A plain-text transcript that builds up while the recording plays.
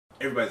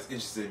everybody's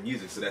interested in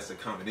music, so that's a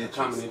common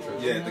interest.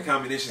 Yeah, the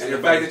common interest. And the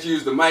fact that you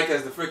use the mic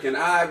as the freaking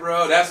eye,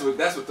 bro, that's what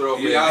throw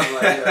me. I was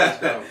like, yeah,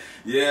 that's dope.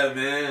 Yeah,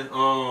 man.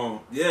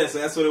 Yeah, so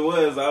that's what it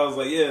was. I was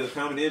like, yeah, the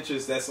common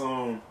interest. That's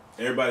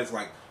everybody's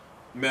like,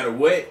 no matter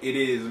what it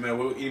is, no matter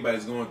what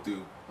anybody's going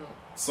through,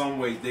 some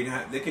way they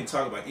can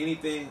talk about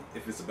anything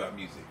if it's about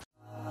music.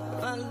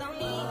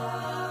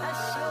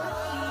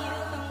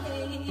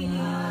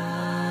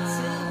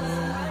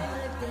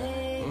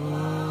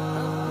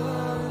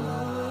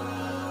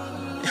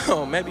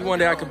 Oh, maybe one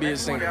day I could be a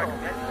singer.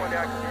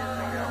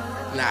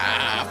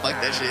 Nah, fuck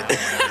that shit.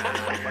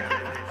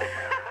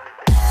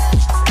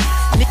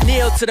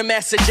 Kneel to the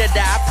master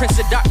Jedi. Prince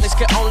of darkness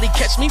can only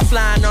catch me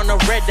flying on a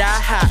red eye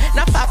high.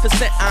 Not 5%,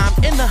 I'm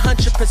in the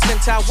 100th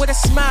percentile with a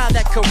smile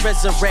that could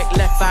resurrect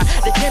left eye.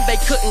 The Kenbei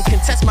couldn't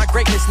contest my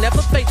greatness,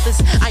 never faithless.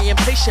 I am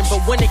patient,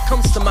 but when it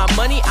comes to my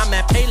money, I'm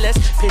at payless.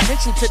 Pay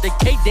attention to the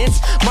cadence,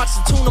 march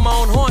the tune of my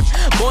own horn.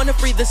 Born to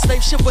free the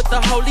slave ship with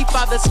the Holy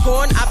Father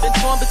scorn. I've been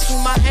torn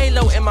between my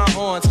halo and my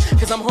horns,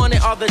 cause I'm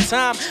haunted all the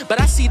time. But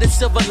I see the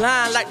silver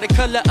line like the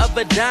color of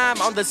a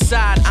dime. On the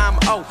side, I'm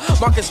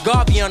Marcus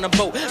Garvey on a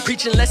boat,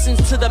 preaching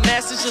lessons to the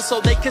masses just so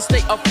they can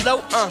stay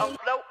afloat.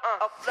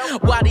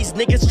 While these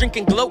niggas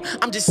drinking gloat,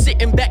 I'm just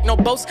sitting back, no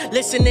boast,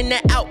 listening to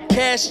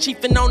Outcast,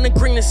 chiefing on the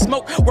green and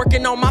smoke,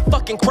 working on my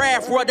fucking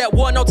craft. Roar that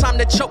war, no time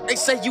to choke. They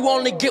say you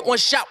only get one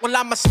shot, well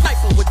I'm a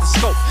sniper with the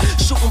scope,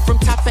 shooting from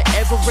top of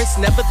Everest.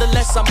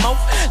 Nevertheless, I'm more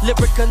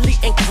lyrically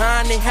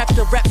inclined than half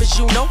the rappers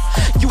you know.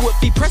 You would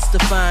be pressed to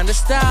find a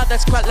style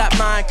that's quite like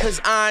mine, cause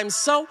I'm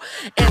so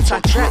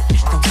anti-trap.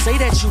 Don't say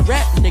that you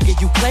rap, nigga.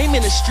 You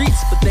claiming the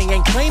streets, but they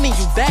ain't claiming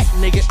you back,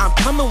 nigga. I'm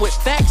coming with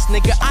facts,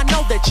 nigga. I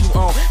know that you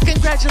own.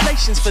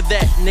 Congratulations for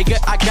that, nigga.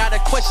 I got a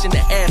question to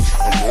ask.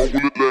 How long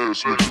will it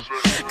last,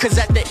 nigga? Cause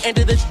at the end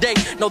of the day,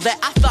 know that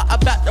I thought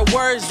about the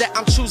words that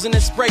I'm choosing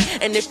to spray.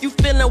 And if you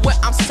feeling what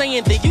I'm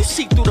saying, then you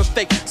see through the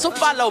fake. So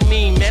follow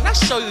me, man. I'll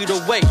show you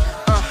the way.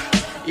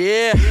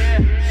 Yeah.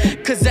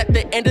 Cause at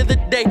the end of the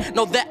day,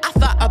 know that I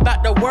thought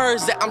about the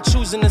words that I'm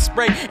choosing to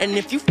spray. And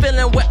if you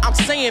feeling what I'm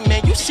saying,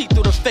 man, you see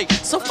through the fake.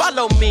 So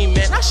follow me,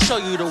 man. I'll show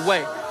you the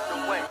way.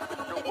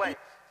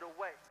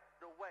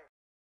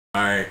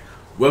 Alright,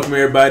 welcome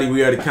everybody.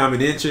 We are the Common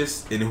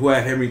Interest, and who I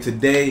have me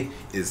today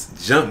is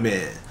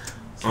Jumpman.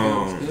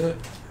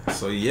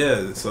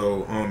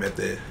 At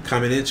the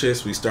Common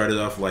Interest, we started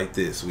off like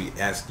this. We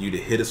asked you to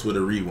hit us with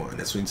a rewind.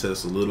 That's when you tell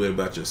us a little bit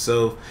about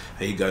yourself,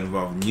 how you got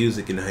involved in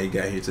music, and how you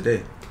got here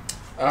today.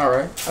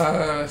 Alright,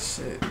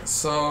 shit.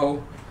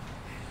 So,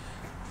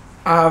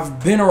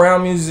 I've been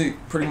around music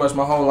pretty much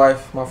my whole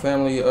life. My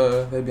family,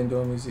 they've been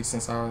doing music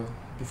since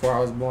before I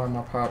was born.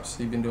 My pops,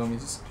 he'd been doing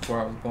music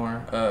before I was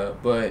born.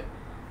 But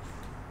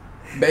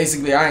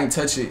basically, I didn't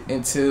touch it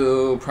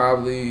until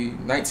probably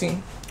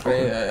 19.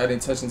 Okay. I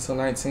didn't touch it until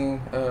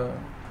 19.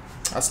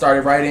 I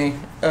started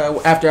writing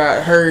after I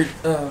heard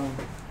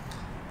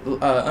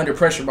Under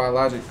Pressure by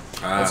Logic.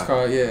 That's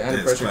called, yeah,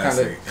 Under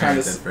Pressure.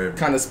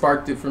 Kind of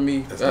sparked it for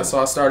me. So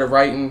I started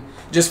writing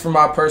just for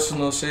my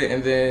personal shit,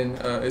 and then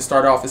it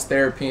started off as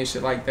therapy and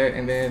shit like that,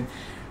 and then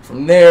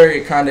from there,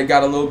 it kind of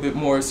got a little bit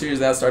more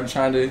serious. I started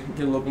trying to get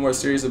a little bit more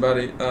serious about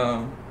it,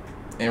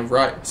 and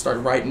started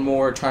writing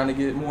more, trying to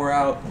get more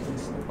out, and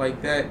stuff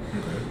like that.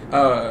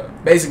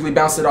 Basically,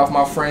 bounced it off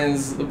my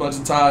friends a bunch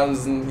of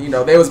times, and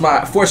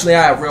fortunately,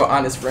 I have real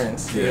honest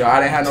friends. You know, I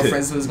didn't have no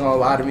friends who was gonna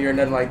lie to me or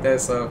nothing like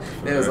that. So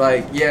it was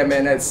like, yeah,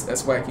 man,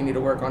 that's whack. You need to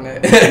work on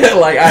that.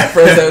 Like I had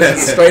friends that was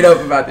just straight up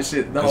about the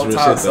shit the whole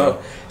time. So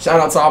shout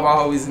out to all my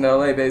homies in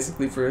LA,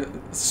 basically, for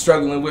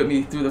struggling with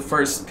me through the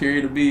first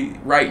period of me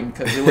writing,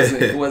 because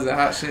it wasn't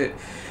hot shit.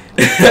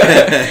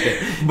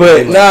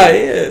 But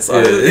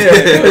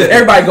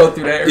everybody go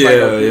through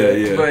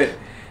that. But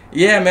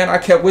yeah, man, I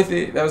kept with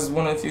it. That was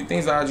one of the few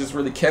things I just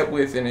really kept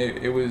with, and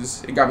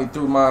it got me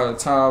through my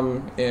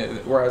time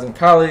where I was in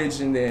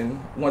college. And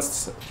then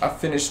once I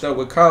finished up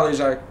with college,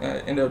 I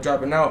ended up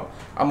dropping out.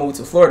 I moved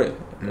to Florida,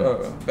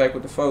 back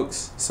with the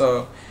folks.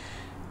 So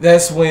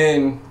that's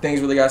when things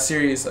really got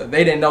serious.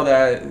 They didn't know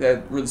that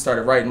I really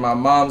started writing. My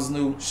mom's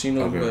knew, she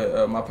knew,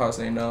 but my pops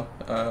didn't know.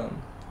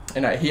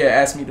 And he had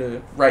asked me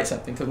to write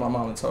something because my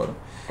mom had told him.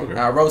 And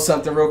I wrote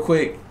something real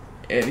quick,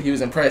 and he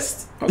was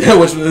impressed,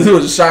 which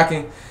was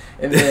shocking.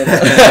 And then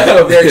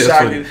very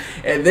shocking.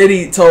 And then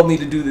he told me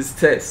to do this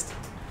test.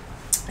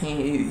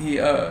 He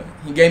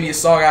gave me a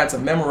song I had to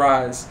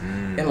memorize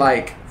in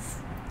like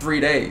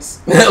 3 days.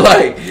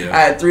 I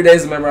had 3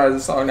 days to memorize the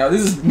song. Now this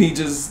is me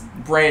just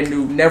brand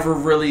new, never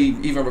really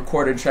even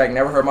recorded a track,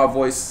 never heard my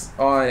voice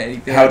on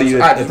anything. How do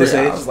you at this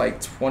age? I was like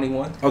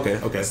 21. Okay.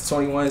 It's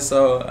 21,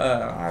 so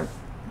I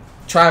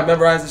tried to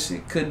memorize the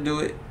shit, couldn't do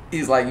it.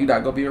 He's like, "You're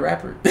not gonna be a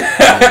rapper."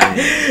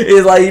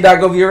 He's like, "You're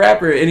not gonna be a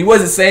rapper," and he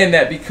wasn't saying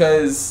that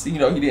because he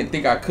didn't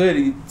think I could.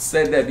 He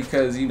said that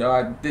because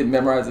I didn't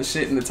memorize the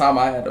shit in the time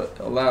I had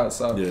allowed.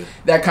 So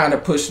that kind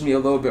of pushed me a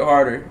little bit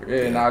harder,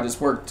 and I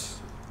just worked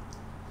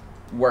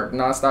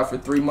nonstop for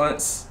 3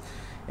 months,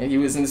 And he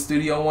was in the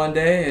studio one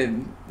day,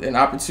 and an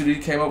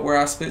opportunity came up where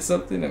I spit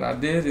something, and I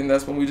did, and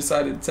that's when we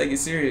decided to take it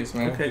serious,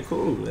 man. Okay,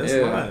 cool. That's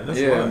live. That's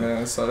live.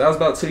 Man. So that was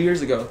about 2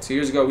 years ago. 2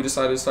 years ago, we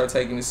decided to start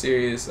taking it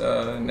serious.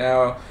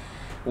 Now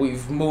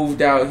we've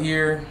moved out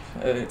here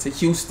to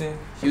Houston.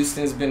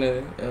 Houston's been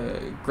a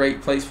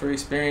great place for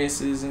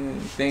experiences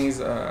and things.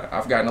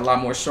 I've gotten a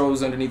lot more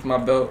shows underneath my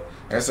belt.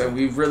 Like I said,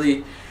 we've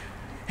really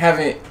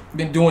haven't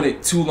been doing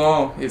it too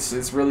long.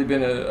 It's really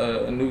been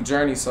a new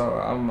journey, so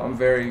I'm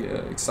very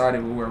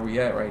excited with where we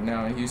at right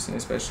now in Houston,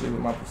 especially with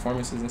my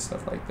performances and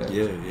stuff like that.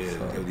 Yeah.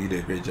 So, you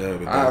did a great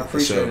job. I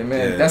appreciate it,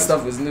 man. That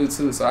stuff was new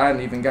too, so I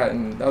hadn't even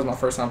gotten. That was my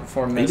first time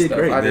performing that you did stuff.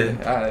 Great, I man.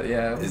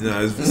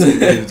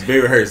 It's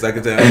very rehearsed. I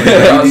can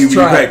tell. You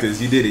practice.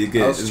 You did it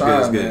good. I was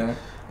trying, good.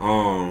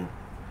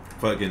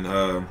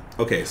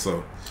 Okay,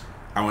 so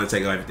I want to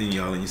take everything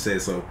y'all, and you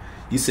said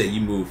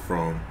you moved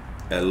from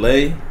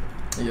LA.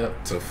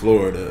 Yep. To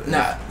Florida.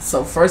 Nah.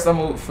 So first I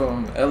moved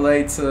from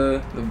LA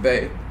to the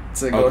Bay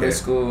to go to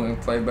school and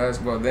play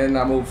basketball. Then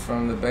I moved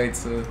from the Bay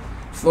to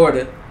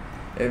Florida,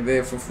 and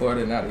then from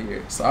Florida now to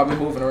here. So I've been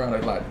moving around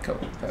a lot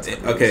past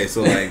couple years.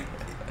 So like,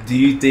 do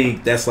you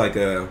think that's like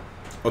from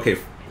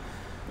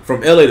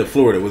LA to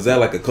Florida, was that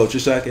like a culture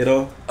shock at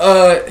all?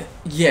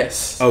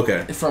 Yes.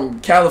 Okay.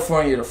 From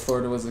California to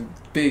Florida was a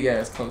big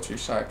ass culture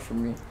shock for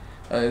me.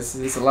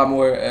 It's a lot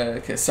more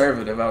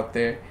conservative out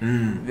there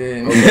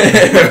than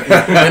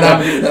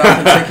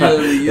I'm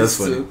particularly used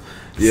to.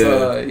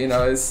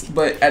 Yeah. So,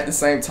 but at the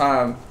same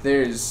time,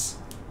 there's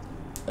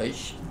a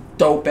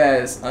dope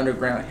ass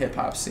underground hip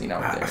hop scene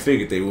out there. I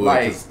figured they would.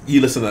 Like, you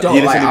listen to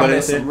I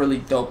met some really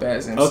dope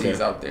ass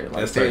MCs out there.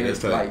 Like, that's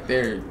tight. Like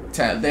they're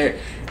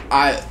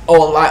I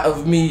owe a lot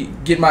of me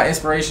getting my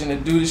inspiration to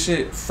do this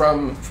shit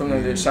from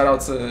them. Shout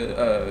out to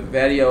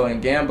Vadio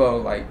and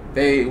Gambo. Like,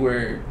 they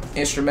were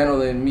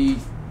instrumental in me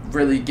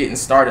really getting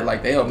started.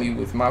 Like, they helped me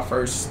with my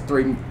first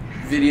 3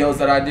 videos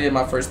that I did,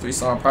 my first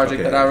 3-song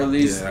project that I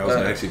released. Yeah, I was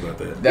actually about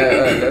that.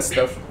 That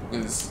stuff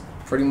was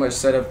pretty much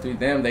set up through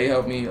them. They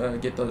helped me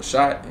get those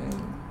shot and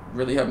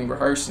really helped me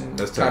rehearse and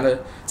kind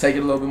of take it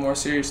a little bit more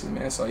seriously,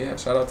 man. So yeah,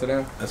 shout out to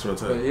them. That's real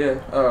tight. But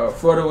yeah,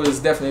 Florida was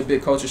definitely a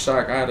big culture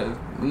shock. I had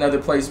another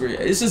place where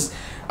it's just,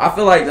 I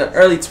feel like the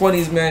early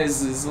 20s, man,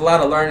 is a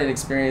lot of learning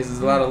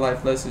experiences, a lot of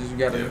life lessons you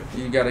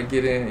gotta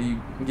get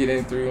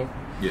in through.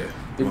 Yeah.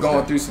 They're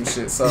going through some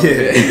shit, so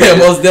yeah,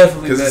 most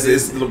definitely.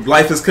 Because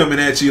life is coming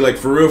at you like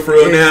for real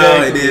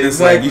now, and then it's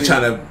like you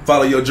trying to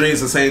follow your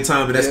dreams at the same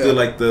time, and that's still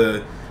like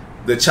the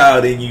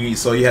child in you,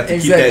 so you have to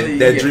keep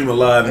that dream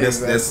alive, and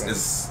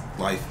that's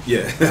life.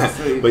 Yeah.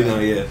 But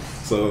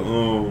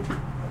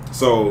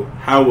So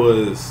how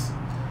was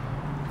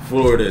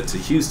Florida to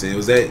Houston?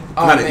 Was that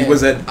I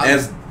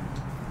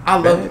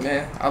love it,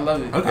 man. I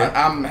love it. Okay.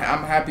 I'm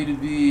happy to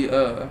be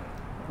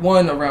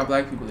around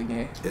black people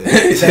again.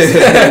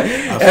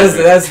 Yeah.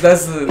 that's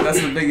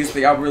the biggest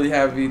thing. I'm really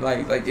happy.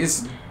 Like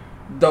it's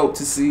dope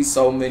to see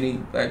so many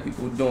black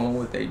people doing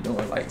what they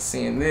doing. Like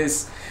seeing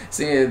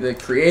the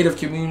creative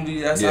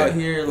community that's out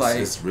here. Like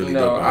it's really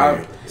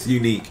dope. It's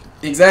unique.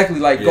 Exactly,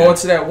 like going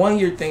to that 1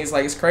 year thing is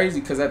like, it's crazy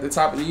because at the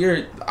top of the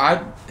year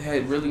I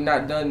had really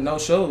not done no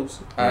shows.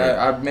 Right.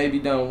 I've maybe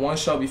done 1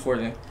 show before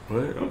then.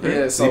 What?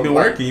 Okay. Yeah, so you've been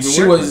working.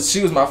 She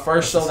was my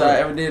first show that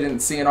I ever did,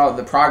 and seeing all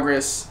the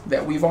progress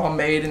that we've all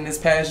made in this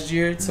past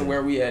year to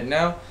where we at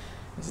now.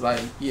 It's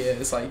like,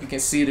 it's like you can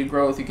see the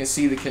growth, you can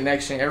see the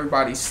connection.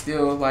 Everybody's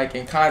still like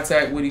in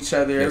contact with each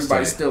other.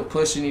 Everybody's still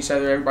pushing each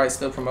other. Everybody's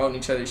still promoting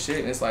each other's shit.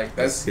 And it's like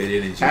that's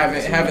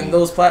having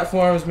those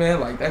platforms, man.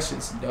 Like that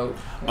shit's dope.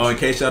 In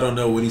case y'all don't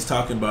know what he's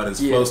talking about, is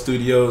Flow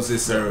Studios.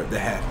 It's the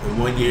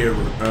 1 year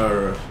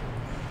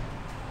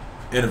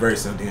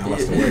anniversary. I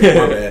lost the word.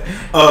 My bad.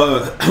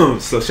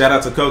 So shout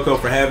out to Coco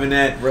for having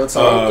that. Real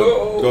talk.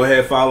 Go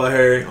ahead, follow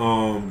her.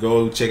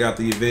 Go check out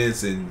the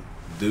events, and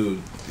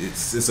dude,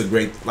 it's a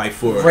great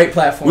great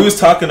platform. We was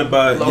talking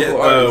about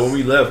when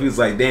we left. He was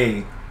like,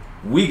 "Dang,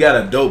 we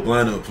got a dope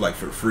lineup like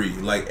for free.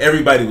 Like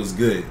everybody was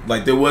good.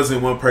 Like there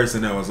wasn't one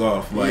person that was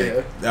off.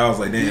 Like I was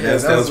like, damn,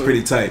 that was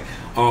pretty tight.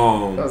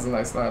 That was a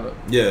nice lineup.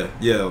 Yeah.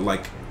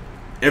 Like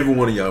every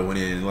one of y'all went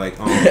in. Like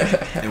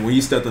and when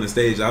you stepped on the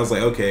stage, I was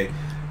like, okay.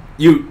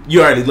 You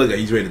already look like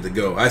he's ready to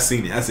go. I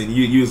seen it.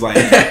 You was like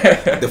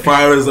the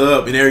fire is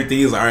up and everything.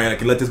 He's like, all right, I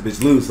can let this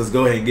bitch loose. Let's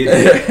go ahead and get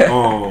it.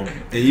 And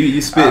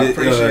you spit it.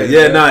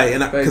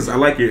 Because I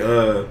like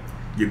your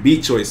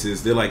beat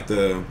choices. They're like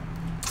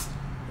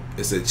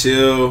it's a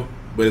chill,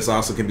 but it's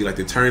also can be like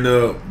the turn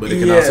up, but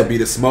it can also be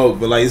the smoke.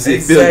 But like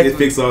it feel like it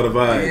fixes all the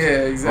vibes.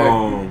 Yeah,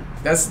 exactly.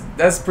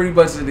 That's pretty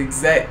much an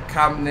exact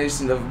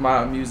combination of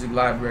my music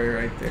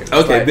library right there.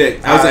 Okay,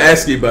 bet. I was gonna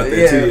ask you about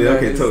that too. Yeah,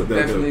 okay,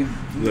 definitely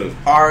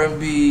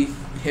R&B,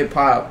 hip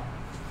hop,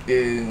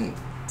 and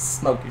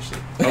smoky shit.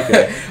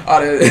 Okay,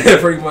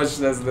 pretty much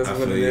that's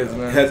what it is,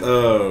 man.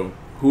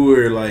 Who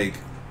are like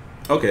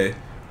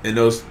in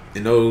those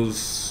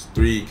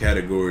 3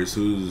 categories?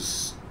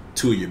 Who's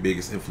 2 of your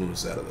biggest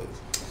influences out of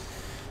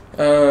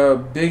those?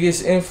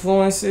 Biggest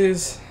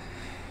influences.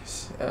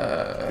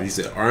 You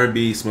said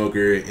R&B,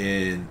 smoker,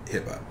 and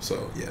hip hop.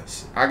 So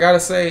yes, I gotta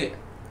say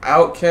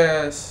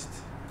Outkast.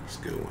 It's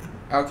a good one.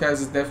 Outkast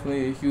is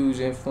definitely a huge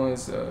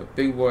influence.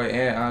 Big Boy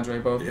and Andre,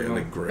 both of them.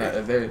 They're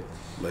great. They're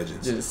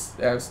Legends. Just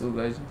absolute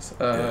legends.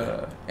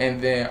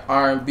 And then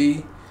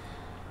R&B.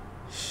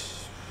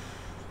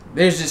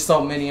 There's just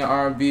so many in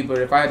R&B, but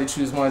if I had to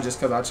choose one, just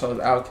because I chose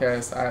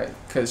Outkast,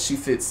 because she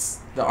fits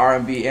the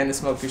R&B and the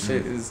smoker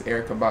shit, is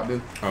Erykah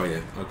Badu. Oh yeah,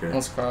 okay.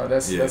 What's it called?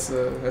 That's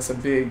a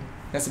big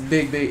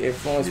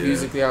influence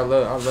musically. I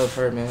love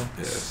her, man.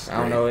 Yes, I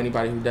don't know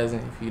anybody who doesn't.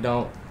 If you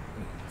don't,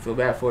 I feel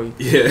bad for you.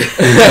 Yeah.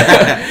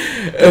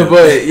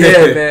 But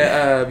yeah,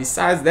 man.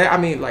 Besides that, I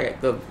mean,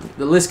 like the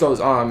list goes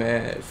on,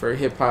 man. For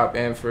hip hop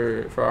and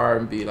for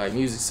R&B, like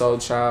Music Soul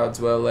Child,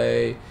 Dwell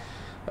A,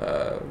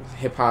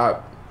 hip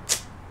hop.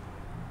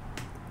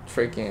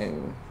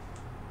 Freaking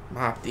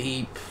Mobb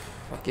Deep,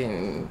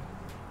 fucking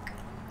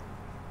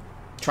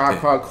Tribe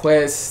Called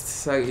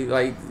Quest,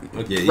 like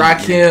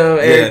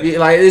Rakim,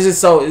 like it's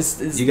just so it's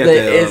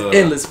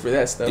endless for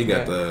that stuff. You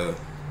got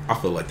I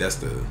feel like that's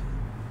the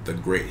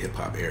great hip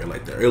hop era.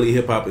 Like the early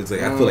hip hop is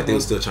like I feel like they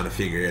were still trying to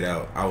figure it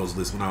out. I was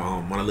listening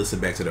when I listen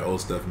back to the old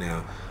stuff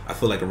now. I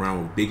feel like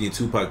around with Biggie and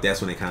Tupac, that's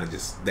when they kind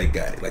of they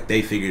got it. Like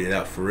they figured it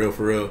out for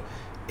real.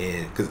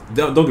 And because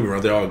don't get me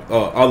wrong, they're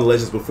all the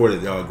legends before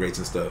that, they're all greats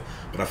and stuff.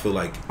 But I feel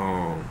like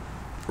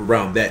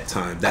around that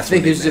time, I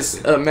think it's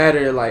just a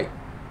matter of like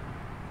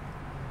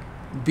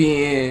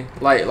being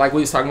like we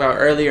was talking about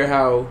earlier,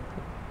 how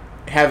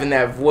having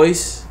that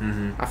voice.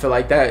 I feel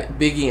like that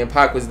Biggie and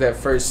Pac was that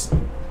first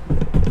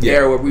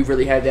era where we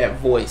really had that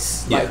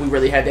voice. Like we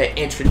really had that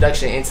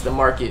introduction into the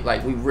market.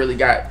 Like we really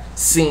got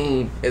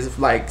seen as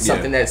like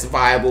something that's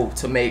viable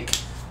to make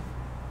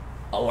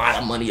a lot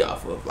of money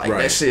off of. Like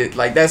that shit,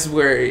 like that's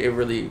where it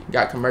really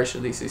got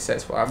commercially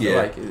successful. I feel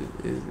like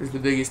it's the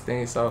biggest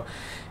thing. So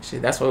shit,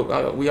 that's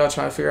what we all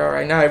trying to figure out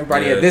right now.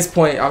 Everybody at this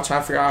point, I'm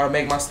trying to figure out how to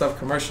make my stuff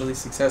commercially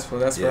successful.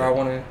 That's where I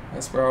want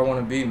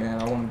to be,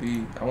 man. I want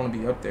to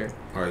be up there.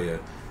 Oh yeah.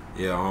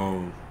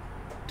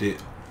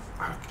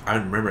 I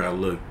remember I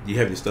looked. You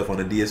have your stuff on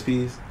the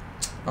DSPs?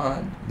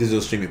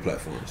 Digital streaming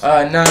platforms.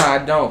 Nah, I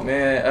don't,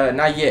 man.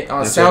 Not yet.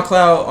 On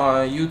SoundCloud,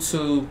 on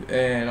YouTube,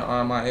 and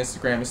on my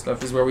Instagram and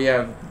stuff is where we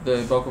have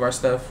the bulk of our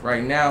stuff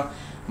right now.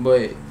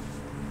 But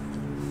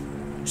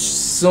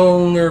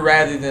sooner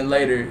rather than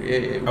later,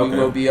 we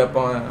will be up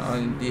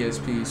on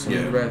DSP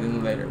sooner rather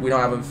than later. We don't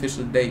have an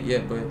official date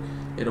yet, but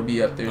it'll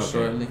be up there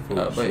shortly.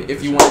 But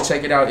if you want to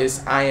check it out,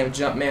 it's I Am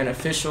Jumpman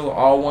Official,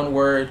 all one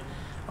word,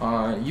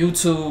 on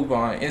YouTube,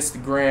 on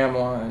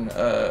Instagram, on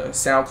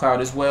SoundCloud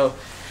as well.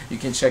 You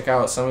can check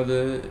out some of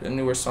the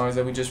newer songs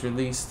that we just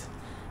released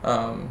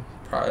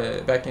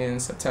back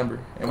in September.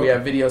 And we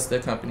have videos to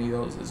accompany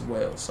those as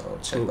well. So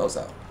check those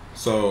out.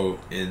 So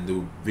in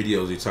the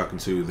videos you're talking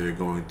to, they're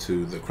going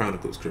to the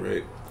Chronicles,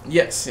 correct?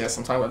 Yes,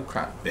 I'm talking about the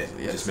Chronicles.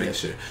 Just making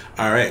sure.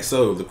 All right,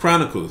 so the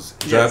Chronicles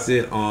dropped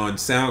it on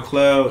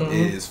SoundCloud.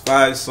 It is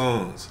 5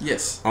 songs.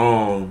 Yes.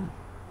 9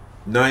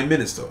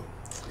 minutes though.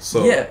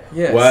 So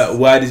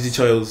why did you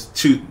choose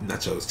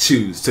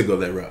to go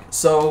that route?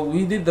 So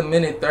we did the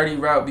minute 30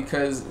 route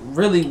because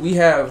really we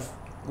have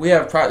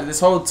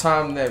this whole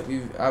time that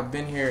I've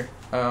been here,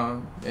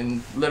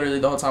 and literally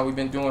the whole time we've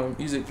been doing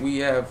music, we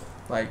have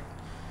like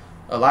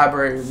a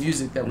library of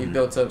music that we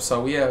built up.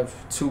 So we have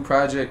 2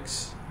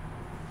 projects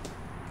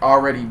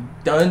already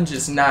done,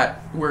 just not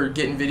we're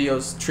getting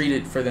videos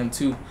treated for them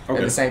too at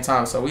the same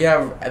time. So we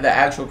have the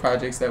actual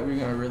projects that we're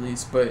gonna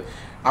release, but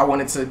I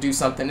wanted to do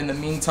something in the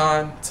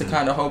meantime to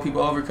kind of hold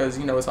people over because,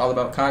 it's all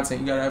about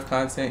content. You got to have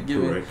content,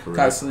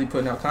 constantly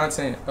putting out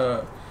content.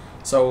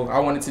 So I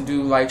wanted to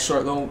do like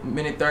short little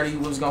minute 30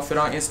 was going to fit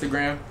on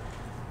Instagram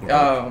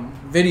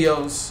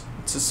videos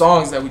to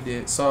songs that we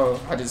did. So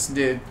I just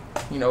did,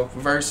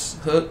 verse,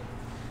 hook,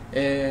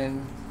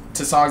 and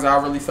to songs that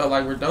I really felt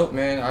like were dope,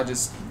 man. I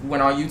just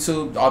went on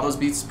YouTube. All those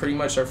beats pretty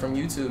much are from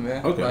YouTube,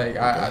 man.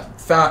 I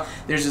found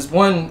there's just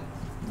one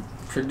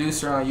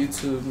producer on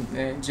YouTube,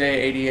 and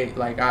J88.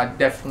 Like I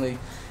definitely,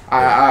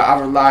 I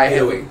rely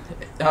heavily.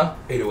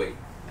 808.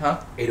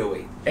 Huh?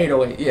 808.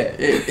 808. Yeah.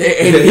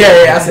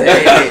 808. I said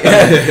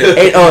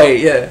 808.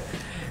 Yeah.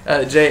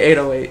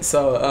 J808.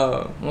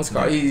 So what's it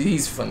called?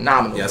 He's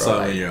phenomenal. Yeah, I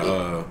saw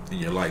him in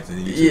your likes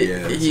and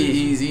YouTube.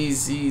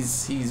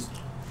 He's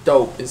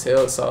dope as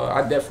hell. So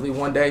I definitely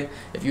one day,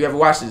 if you ever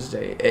watch this,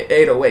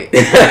 J808,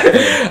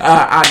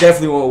 I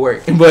definitely won't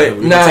work. But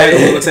we'll tag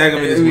him.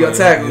 We'll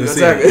tag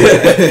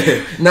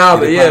him. Nah,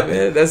 but yeah,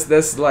 man,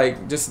 that's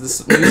like just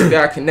the music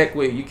that I connect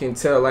with. You can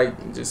tell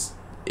like just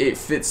it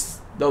fits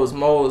those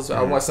molds.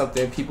 I want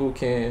something people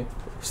can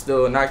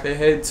still knock their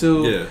head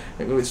to,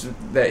 which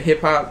that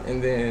hip hop,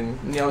 and then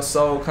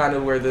soul, kind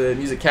of where the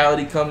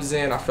musicality comes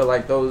in. I feel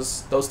like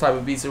those type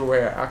of beats are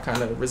where I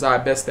kind of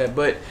reside best at.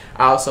 But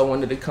I also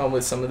wanted to come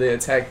with some of the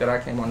attack that I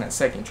came on that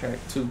second track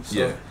too.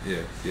 So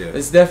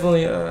it's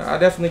definitely I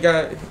definitely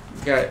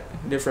got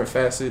different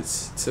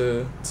facets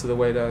to the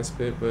way that I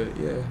spit. But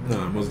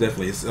no, most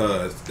definitely it's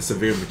a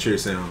very mature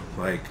sound.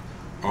 Like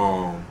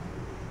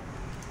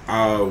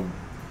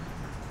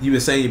you've been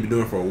saying you've been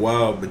doing it for a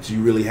while, but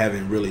you really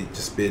haven't really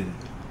just been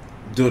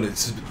doing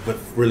it, but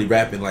really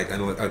rapping like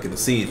in the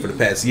scene for the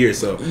past year.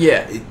 So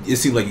yeah, it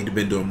seems like you've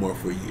been doing more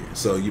for a year.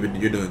 So you're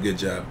doing a good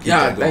job. Keep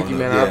thank you,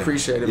 man. I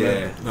appreciate it,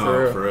 man.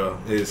 No, for real.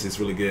 It's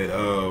really good.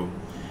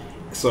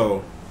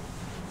 So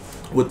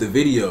with the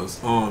videos,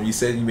 you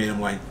said you made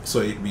them like so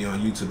it can be on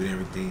YouTube and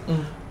everything.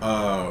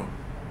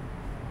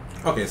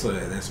 Okay, so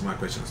that's my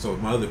question. So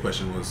my other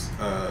question was,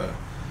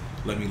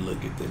 let me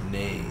look at the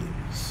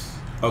names.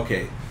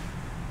 Okay,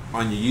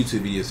 on your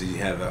YouTube videos that you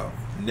have out,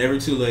 Never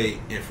Too Late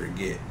and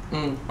Forget.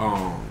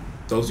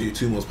 Those are your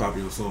two most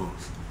popular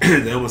songs.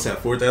 They almost have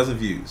 4,000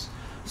 views.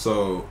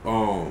 So,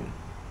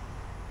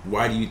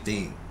 why do you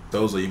think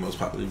those are your most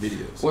popular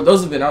videos? Well,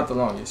 those have been out the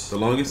longest. The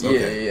longest?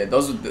 Okay. Yeah.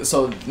 Those are,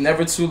 so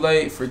Never Too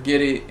Late,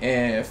 Forget It,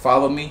 and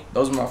Follow Me.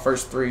 Those were my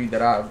first 3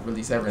 that I've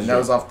released ever. And that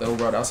was off the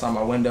Road Outside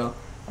My Window.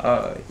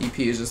 EP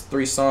is just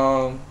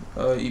 3-song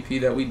EP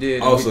that we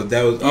did. Oh, so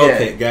that was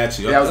okay. Got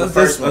you. That was the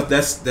first one.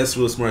 That's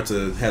real smart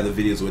to have the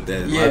videos with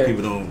that. A lot of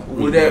people don't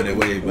really go that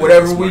way.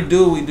 Whatever we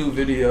do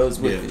videos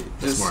with it.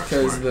 Just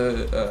because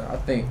smart. I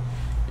think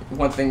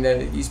one thing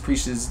that he's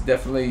preached is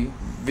definitely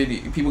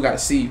video. People got to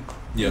see.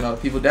 Yeah. You know,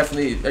 people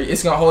definitely.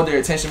 It's gonna hold their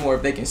attention more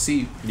if they can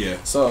see. Yeah.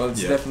 So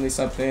it's definitely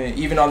something.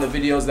 Even on the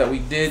videos that we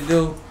did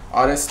do.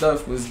 All that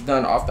stuff was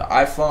done off the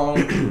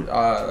iPhone,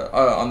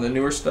 on the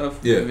newer stuff.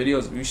 Yeah. The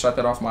videos, we shot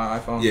that off my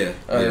iPhone. Yeah.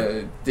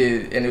 And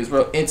it was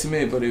real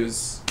intimate, but it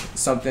was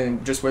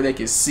something just where they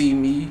could see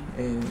me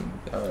and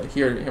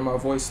hear my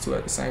voice too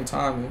at the same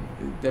time. And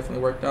it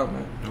definitely worked out,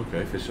 man.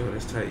 Okay, for sure.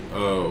 That's tight.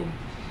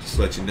 Just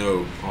to let you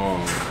know,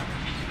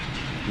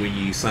 when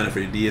you sign up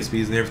for the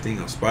DSPs and everything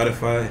on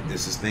Spotify,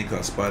 there's this thing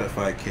called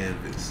Spotify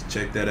Canvas.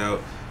 Check that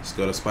out. Just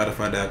go to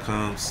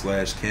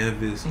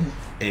spotify.com/canvas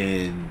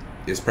and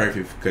it's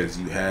perfect because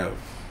you have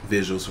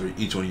visuals for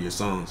each one of your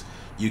songs.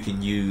 You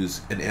can use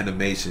an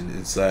animation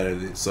inside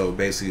of it. So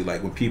basically,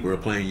 like when people are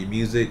playing your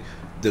music,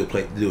 they'll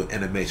do an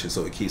animation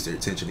so it keeps their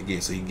attention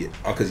again. So you can get,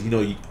 because you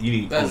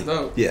need. That's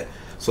dope. Yeah.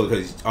 So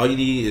because all you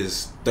need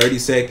is 30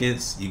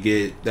 seconds.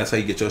 That's how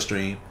you get your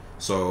stream.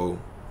 So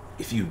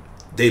if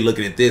they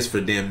looking at this for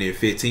damn near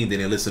 15, then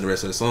they listen to the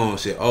rest of the song.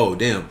 Shit, oh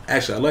damn,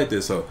 actually I like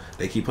this. So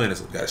they keep playing it.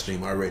 So got a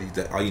stream already.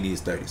 All you need is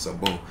 30. So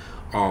boom.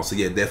 So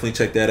yeah, definitely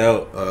check that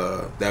out.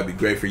 That'd be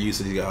great for you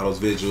since you got all those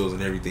visuals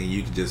and everything.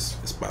 You can it's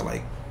about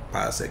like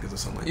 5 seconds or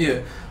something like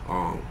that.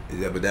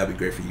 Yeah, but that'd be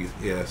great for you.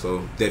 Yeah,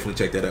 so definitely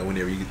check that out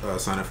whenever you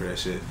sign up for that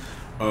shit.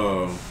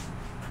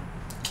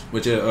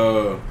 But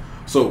yeah,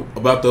 so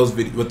about those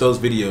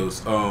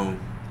videos,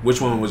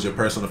 which one was your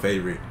personal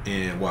favorite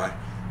and why?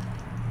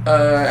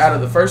 Out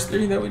of the first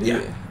 3 that we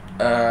did,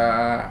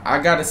 I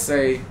gotta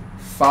say,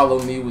 Follow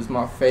Me was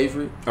my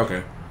favorite.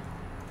 Okay.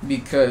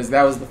 Because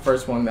that was the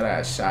first one that I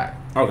had shot.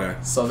 Okay.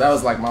 So that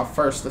was like my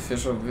first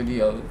official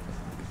video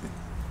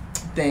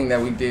thing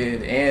that we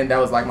did, and that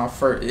was like my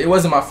first. It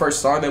wasn't my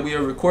first song that we had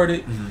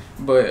recorded,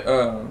 but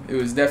it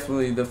was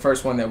definitely the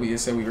first one that we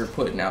said we were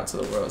putting out to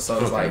the world. So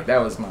it's like that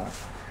was my.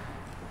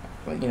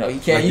 You know, you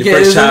can't. You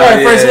can't.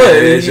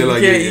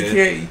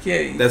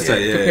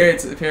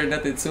 Compare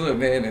nothing to it,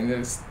 man. And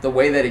it's the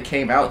way that it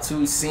came out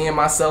too. Seeing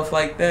myself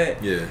like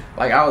that. Yeah.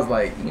 Like I was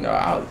like, you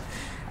know,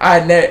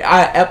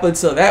 up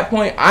until that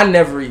point,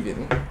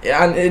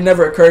 it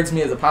never occurred to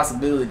me as a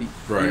possibility,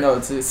 right. You know,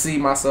 to see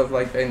myself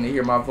like that and to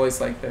hear my voice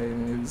like that,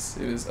 and it was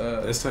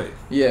that's tight.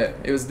 Yeah,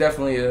 it was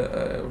definitely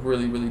a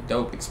really, really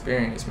dope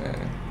experience,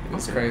 man. It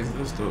was crazy.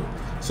 That's dope.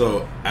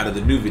 So, out of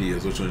the new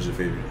videos, which one's your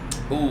favorite?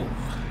 Ooh,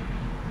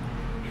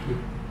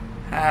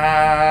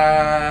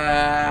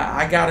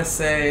 I gotta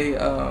say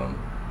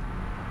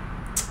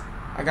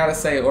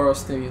Oral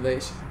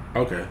Stimulation.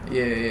 Okay.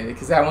 Yeah,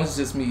 because that one's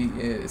just me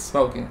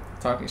smoking,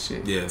 talking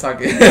shit. Yeah.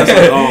 Talking. That's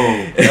the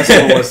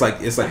one where it's like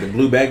the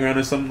blue background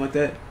or something like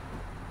that?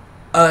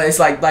 It's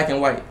like black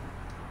and white.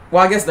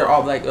 Well, I guess they're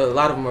all black. A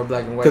lot of them are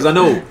black and white. Because I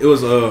know it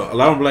was a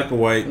lot of them black and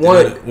white.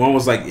 One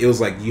was like, it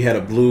was like you had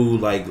a blue,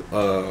 like,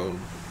 I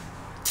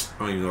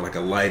don't even know, like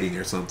a lighting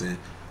or something.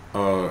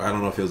 I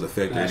don't know if it was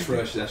effect or anything.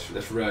 Rush.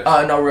 That's Rush.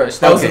 No, Rush.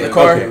 That was in the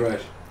car. Okay,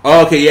 Rush.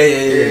 Oh, okay,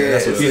 yeah.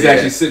 That's what he's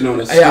actually sitting on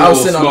the stove. Yeah, I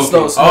was sitting on the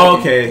stove smoking. Oh,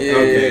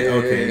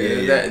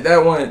 okay. Yeah.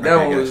 That one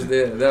was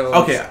there. That one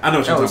okay, I know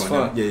what you're talking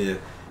about. Fun.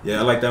 Yeah,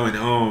 I like that one.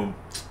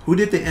 Who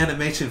did the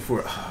animation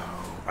for?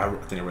 I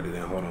think I wrote it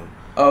down. Hold on.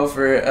 Oh,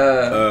 for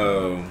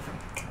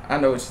I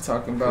know what you're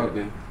talking about.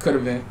 Could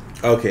have been.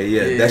 Okay,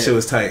 yeah, that shit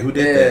was tight. Who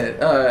did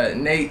that?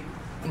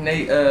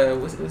 Nate,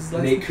 what's his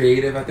name? Nate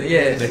Creative, I think.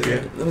 Yeah,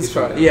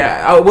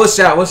 we'll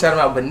shout him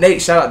out. But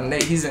Nate, shout out to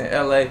Nate. He's in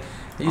LA.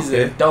 He's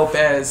a dope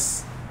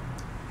ass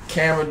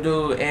camera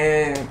dude,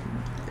 and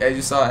as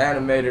you saw,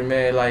 animator,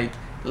 man. Like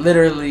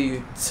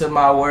literally, to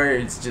my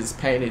words, just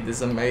painted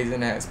this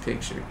amazing ass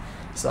picture.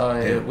 So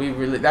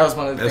that was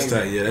one of the things.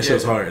 That's tight. Yeah, that shit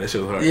was hard.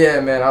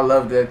 Yeah, man, I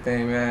loved that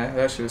thing, man.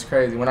 That shit was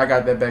crazy. When I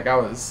got that back, I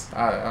was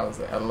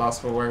at a loss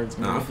for words,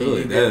 man. Nah, I feel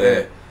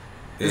that.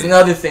 There's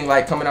another thing,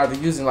 like coming out to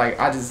using, like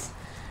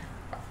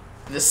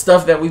the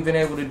stuff that we've been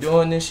able to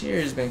do in this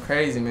year has been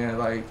crazy, man.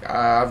 Like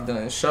I've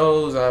done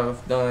shows,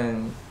 I've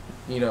done,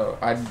 you know,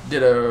 I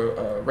did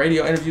a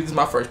radio interview. This is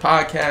my first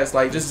podcast.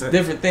 Like, just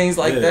different things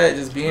like that.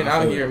 Just being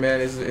out here,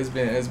 man, it's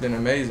been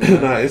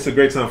amazing. Nah, it's a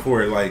great time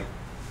for it. Like,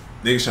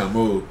 niggas trying to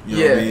move. You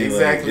know what I mean?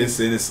 Exactly. Like,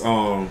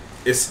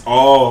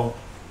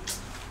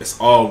 it's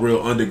all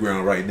real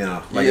underground right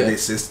now. Like,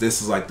 this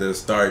is like the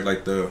start,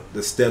 like the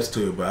steps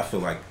to it. But I feel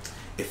like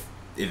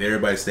if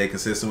everybody stay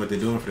consistent with what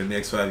they're doing for the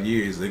next 5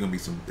 years, it's gonna be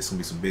some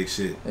big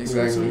shit.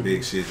 Exactly. Some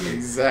big shit. Like,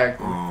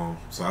 exactly.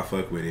 So I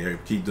fuck with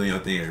it. Keep doing your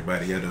thing,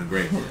 everybody. Y'all doing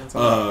great.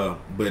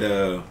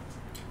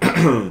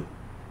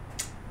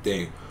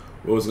 Dang.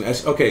 What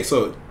was okay?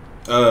 So,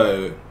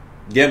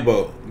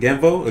 Gambo.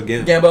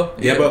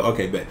 Yeah.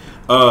 Okay, bet.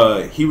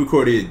 He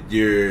recorded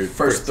your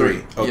first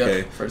three.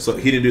 Okay, yep, so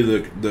he didn't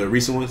do the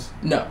recent ones.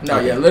 No,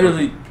 okay. Yeah,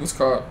 literally, what's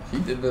called. He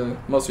did the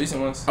most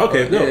recent ones.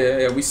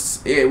 Okay,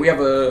 We have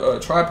a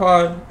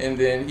tripod, and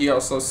then he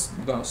also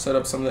set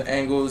up some of the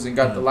angles and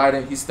got the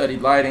lighting. He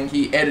studied lighting.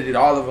 He edited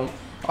all of them,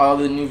 all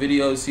the new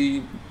videos.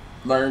 He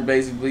learned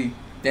basically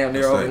damn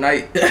near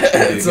overnight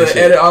to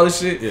edit all the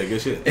shit. Yeah,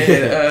 good shit.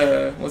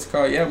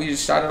 And we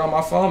just shot it on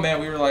my phone, man.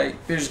 We were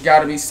like, there's got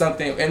to be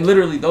something, and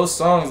literally those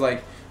songs,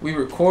 like, we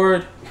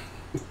record,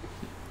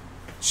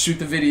 shoot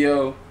the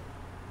video,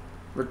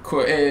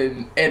 record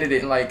and edit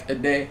it in like a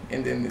day,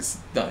 and then it's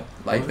done.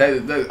 Like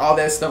that all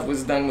that stuff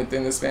was done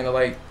within the span of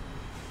like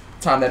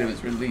time that it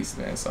was released,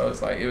 man. So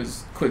it's like it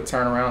was quick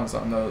turnarounds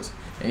on those,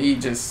 and he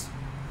just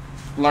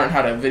learned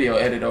how to video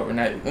edit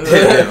overnight. I've been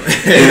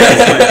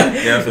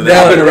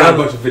around a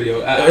bunch of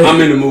video. I'm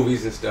into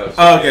movies and stuff.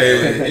 So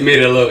it made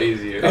it a little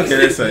easier.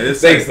 Okay,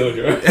 thanks, though,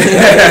 Joe.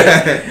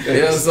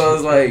 So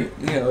it's like,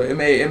 you know, it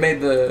made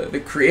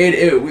the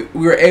creative.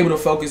 We were able to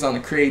focus on the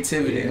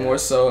creativity more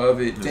so of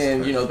it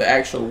than you know the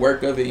actual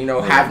work of it. You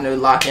know, having to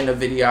lock in a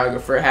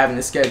videographer, having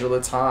to schedule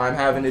a time,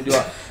 having to do.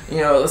 You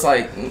know, it's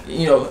like,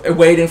 you know,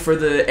 waiting for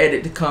the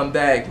edit to come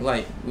back.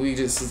 Like, we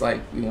just is like,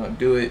 you know,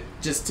 do it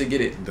just to get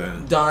it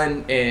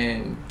done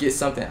and get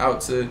something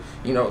out to,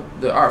 you know,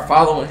 our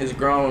following has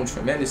grown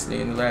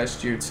tremendously in the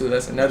last year too.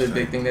 That's another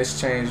big thing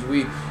that's changed.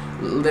 We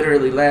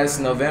literally last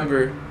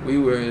November we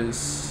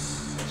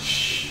was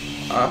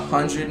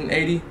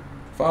 180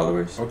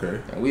 followers.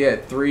 Okay. And we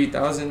had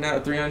 3,000 now,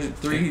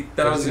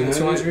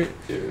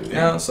 3,200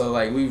 now. So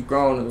like we've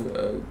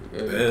grown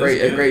a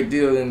great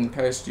deal in the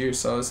past year.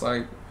 So it's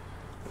like,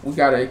 we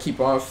gotta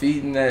keep on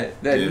feeding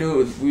that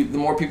new. The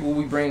more people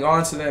we bring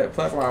onto that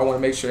platform, I want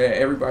to make sure that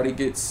everybody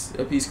gets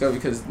a piece of it,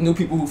 because new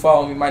people who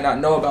follow me might not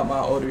know about my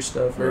older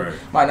stuff or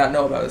might not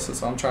know about it.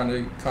 So I'm trying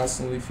to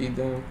constantly feed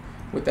them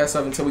with that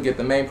stuff until we get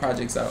the main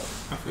projects out.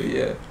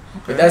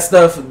 But that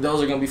stuff,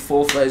 those are gonna be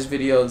full-fledged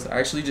videos. I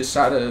actually just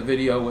shot a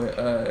video with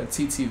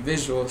TT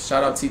Visuals.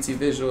 Shout out TT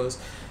Visuals.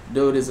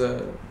 Dude is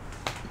a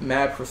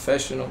mad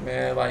professional,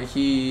 man. Like,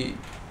 he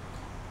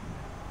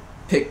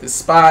picked the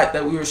spot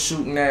that we were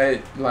shooting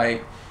at,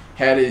 like,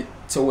 had it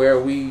to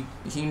where he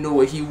knew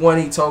what he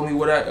wanted. He told me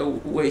what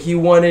he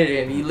wanted,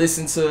 and he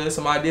listened to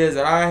some ideas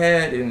that I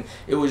had, and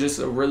it was just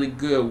a really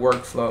good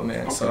workflow,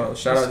 man. So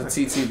shout out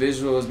to TT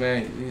Visuals,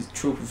 man. He's a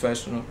true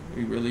professional.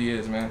 He really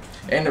is, man.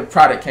 And the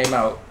product came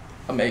out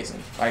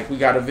amazing. Like, we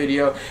got a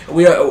video. I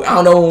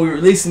don't know when we're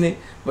releasing it,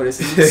 but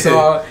it's a new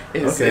song.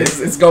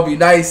 It's gonna be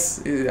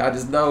nice. I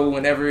just know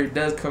whenever it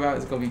does come out,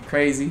 it's gonna be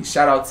crazy.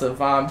 Shout out to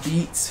Von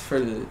Beats for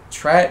the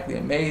track, the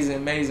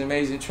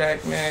amazing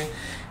track, man.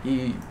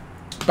 He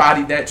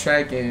bodied that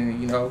track,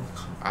 and you know,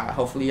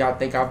 hopefully y'all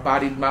think I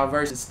bodied my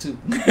verses too.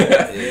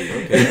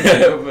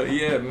 But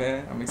yeah,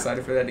 man, I'm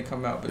excited for that to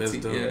come out. But That's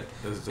dope. Yeah,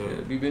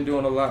 we've been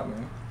doing a lot,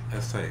 man.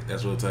 That's tight.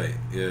 That's real tight.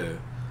 Yeah.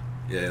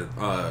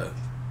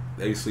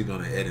 They sleep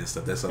on the editing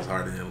stuff. That stuff's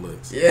harder than it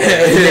looks. Yeah,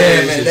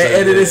 man. That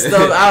editing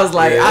stuff, I was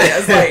like,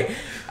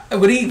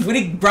 when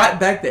he brought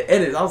back the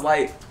edits, I was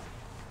like,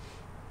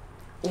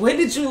 when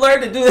did you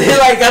learn to do that?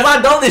 Like, cause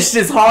I know this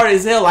shit's hard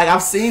as hell. Like,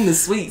 I've seen the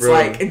suites,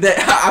 like that.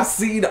 I've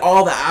seen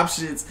all the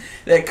options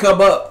that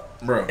come up,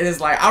 bro. And it's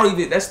like, I don't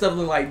even. That stuff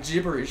look like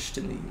gibberish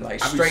to me,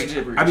 like straight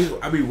gibberish.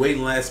 I be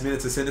waiting last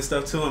minute to send this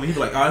stuff to him. He be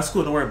like, "Oh, it's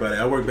cool. Don't worry about it.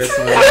 I work best."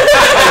 What?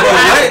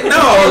 No,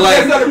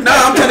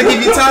 I'm trying to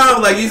give you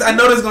time. Like, I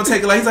know this is gonna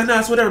take. Like, he's like, "No,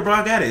 it's whatever, bro.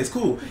 I got it. It's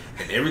cool."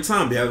 And every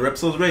time, the other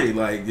episode's ready.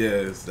 Like,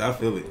 yes, I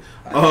feel it.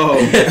 Oh,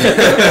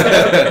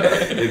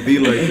 it be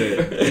like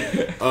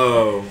that.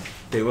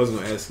 Okay, I was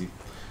gonna ask you.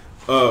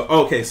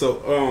 Okay,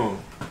 so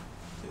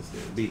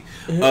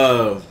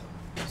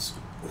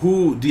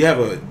who do you have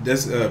a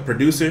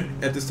producer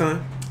at this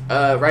time?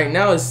 Right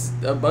now it's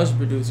a bunch of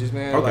producers,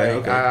 man.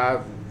 Okay.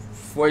 I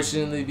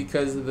fortunately,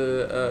 because of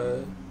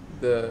the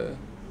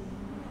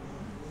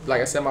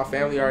like I said, my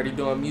family already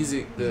doing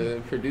music. The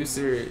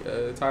producer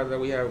title that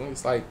we have,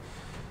 it's like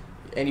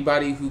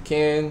anybody who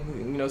can,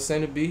 you know,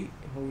 send a beat.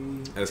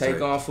 We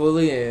take on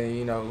fully, and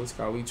you know what's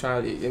called. We try,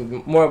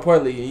 and more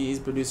importantly, he's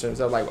producer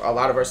himself. Like, a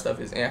lot of our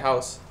stuff is in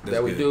house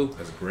that we do.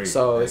 That's great.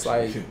 So it's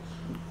like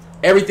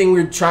everything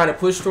we're trying to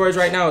push towards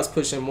right now is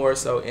pushing more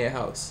so in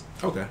house.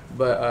 Okay.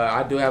 But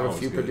I do have a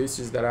few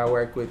producers that I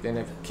work with, and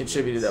have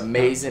contributed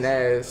amazing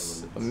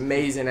ass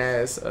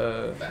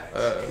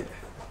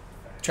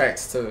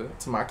tracks to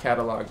my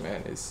catalog,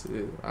 man.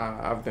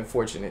 I've been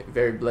fortunate,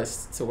 very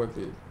blessed to work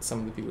with some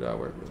of the people that I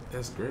work with.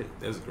 That's great.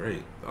 That's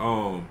great.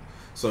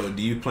 So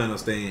do you plan on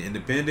staying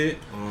independent?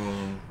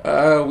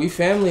 We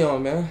family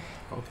on, man.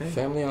 Okay.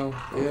 Family on.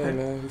 Okay. Yeah,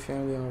 man. We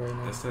family on right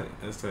now. That's tight.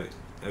 That's tight.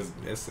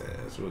 That's sad.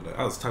 That's really.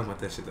 I was talking about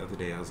that shit the other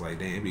day. I was like,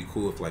 damn, it'd be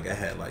cool if like I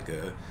had like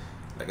a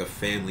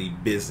family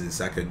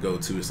business I could go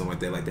to or something like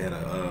that. Like they had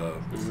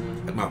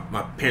like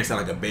my parents had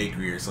like a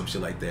bakery or some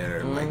shit like that,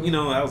 or like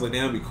I was like,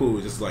 damn, it'd be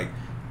cool. Just like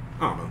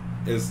I don't know.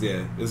 It's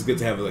good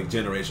to have a like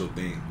generational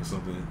thing or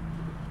something.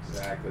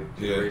 Exactly.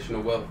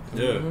 Generational wealth.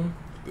 Yeah.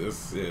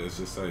 It's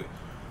just like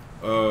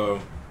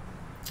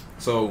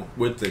so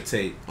with the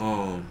tape,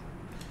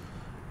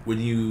 when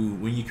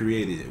you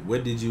created it,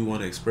 what did you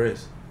want to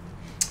express?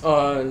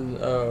 On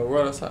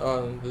what else?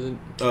 On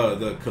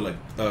the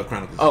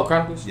Chronicles. Oh,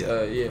 Chronicles.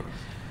 Yeah.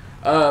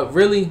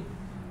 Really,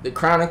 the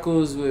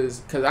Chronicles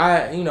was because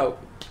I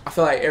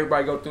feel like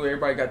everybody got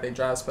their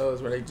dry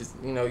spells where they just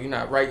you're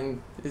not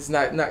writing. It's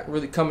not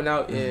really coming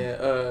out,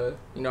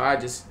 and I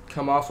just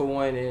come off of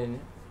one, and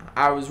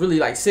I was really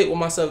like sit with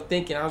myself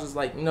thinking. I was just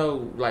like,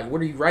 like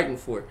what are you writing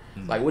for?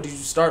 Like what did you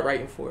start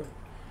writing for?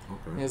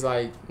 Okay. And it's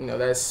like,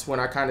 that's when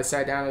I kind of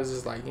sat down and was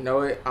just like, I'm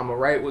going to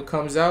write what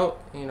comes out.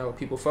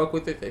 People fuck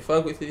with it, they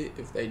fuck with it.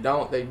 If they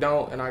don't, they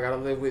don't. And I got to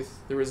live with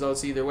the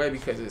results either way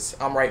because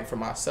I'm writing for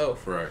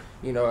myself. Right.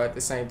 At the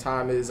same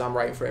time as I'm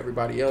writing for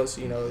everybody else,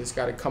 it's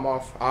got to come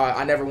off.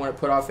 I never want to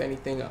put off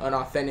anything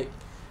unauthentic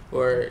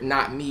or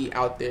not me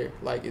out there.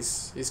 Like,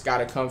 it's got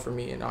to come from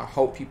me. And I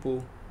hope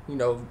people,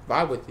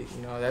 vibe with it.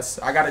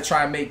 I got to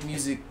try and make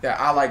music that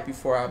I like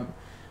before I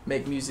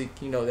make music,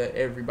 that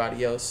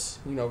everybody else,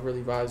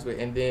 really vibes with,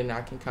 and then I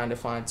can kind of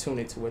fine tune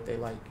it to what they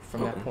like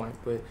from that point.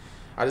 But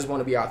I just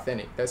want to be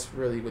authentic. That's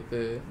really what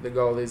the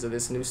goal is of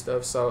this new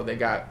stuff. So they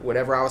got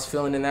whatever I was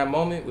feeling in that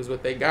moment was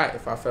what they got.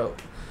 If I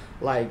felt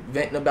like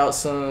venting about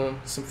some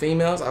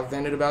females, I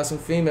vented about some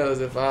females.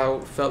 If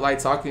I felt like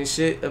talking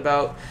shit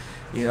about,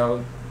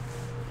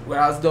 what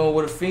I was doing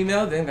with a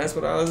female, then that's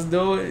what I was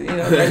doing,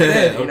 back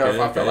then. If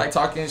I felt like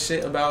talking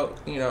shit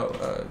about,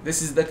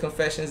 this is the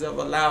confessions of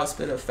a loud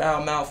spitter,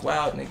 foul mouth,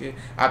 wild nigga.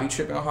 I be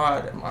tripping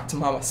hard. My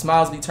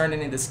smiles be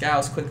turning into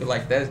scowls quicker.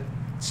 Like that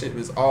shit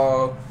was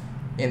all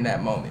in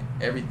that moment.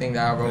 Everything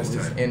that I wrote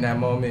was in that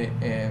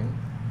moment, and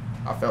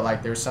I felt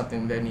like there was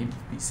something that needed to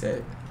be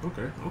said.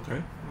 Okay.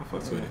 I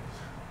fucks with it.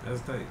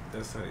 That's tight.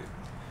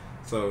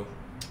 So,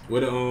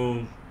 what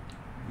you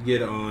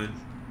get on,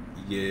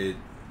 you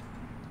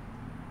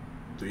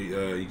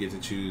get to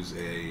choose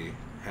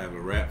have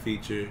a rap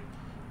feature,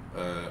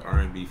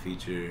 R&B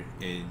feature,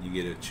 and you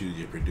get to choose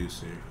your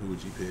producer. Who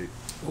would you pick?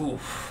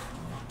 Oof.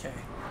 Okay.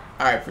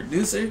 All right,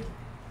 producer.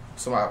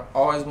 So I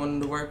always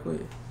wanted to work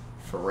with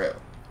Pharrell.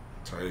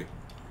 Tight.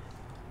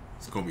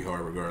 It's gonna be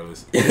hard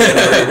regardless.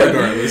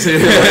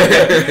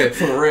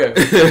 Pharrell.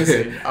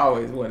 Producer. I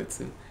always wanted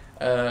to.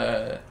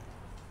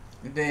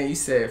 Then you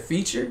said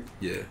feature.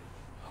 Yeah.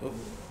 Ooh.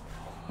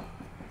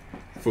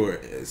 For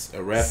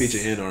a rap feature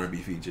and R&B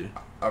feature.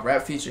 A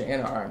rap feature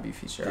and an R&B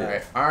feature.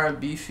 Yeah. All right,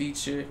 R&B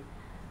feature.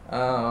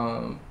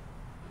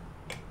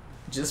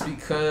 Just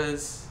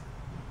because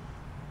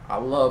I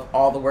love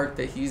all the work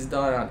that he's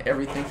done on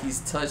everything he's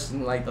touched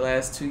in like the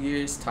last 2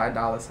 years. Ty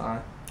Dolla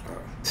 $ign.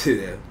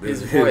 Yeah,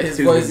 his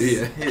voice.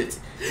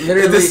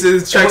 Literally,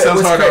 this track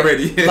sounds hard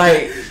already.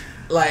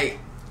 like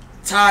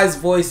Ty's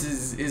voice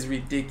is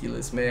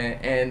ridiculous, man,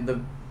 and the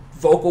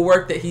vocal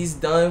work that he's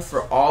done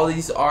for all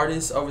these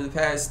artists over the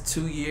past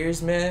 2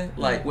 years, man,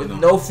 like with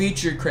no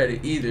feature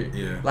credit either.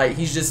 Yeah. Like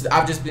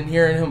I've just been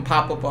hearing him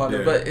pop up on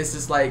it, but it's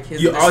just like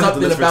there's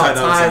something about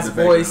Ty's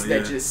voice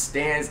that just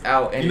stands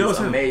out and it's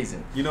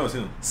amazing. It's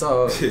him.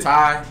 So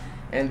Ty,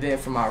 and then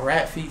for my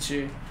rap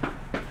feature,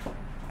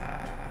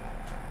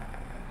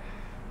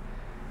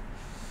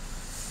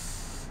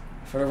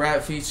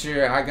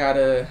 I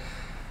gotta.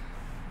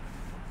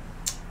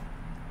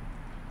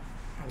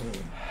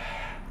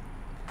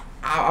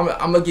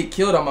 I'm gonna get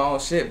killed on my own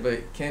shit,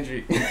 but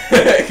Kendrick,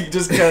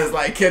 just because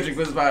like Kendrick's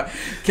he's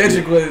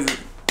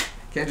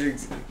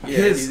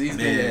been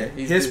there.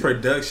 His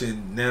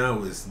production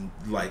now is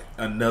like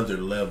another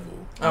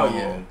level.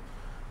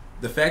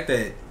 The fact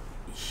that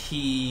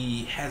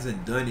he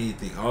hasn't done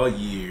anything all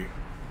year.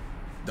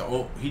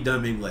 He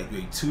done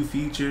maybe 2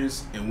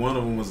 features, and one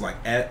of them was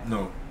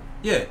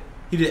he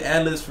did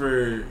ad-libs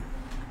for.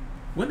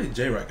 When did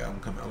J-Rock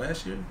album come out?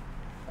 Last year.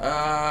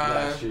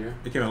 Last year.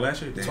 It came out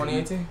last year?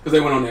 2018? Because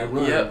they went on that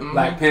run. Yep.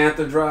 Black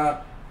Panther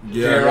drop.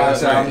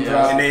 J-Rock's album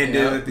drop. And then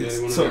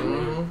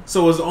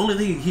so it was the only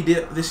thing he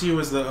did this year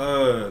was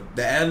the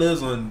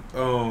ad-libs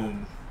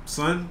on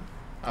Sun?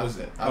 I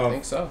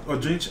think so. Or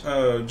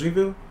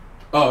Dreamville?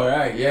 Oh,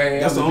 right. Yeah.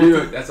 That's the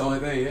only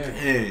thing,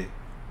 yeah.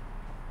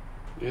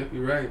 Yep,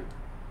 you're right.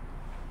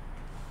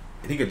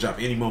 And he could drop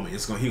any moment.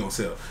 He gonna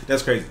sell.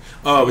 That's crazy.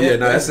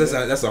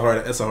 That's a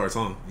hard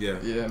song. Yeah.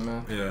 Yeah,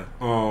 man. Yeah.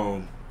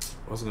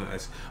 What was I gonna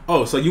ask?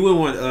 Oh, so you would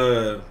want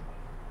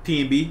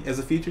P&B as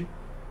a feature?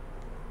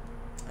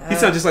 He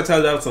sounds just like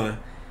Ty Dolla $ign.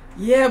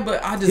 Yeah,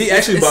 but I just he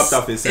actually buffed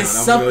off his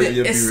sound.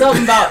 It's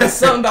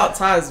something about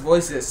Ty's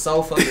voice that's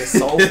so fucking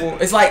soulful.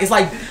 It's like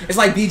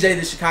BJ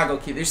the Chicago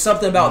Kid. There's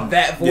something about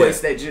that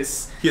voice that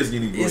just he has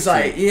unique voice. It's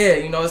like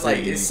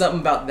it's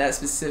something about that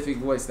specific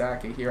voice that I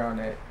can hear on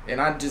that,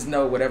 and I just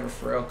know whatever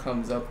Pharrell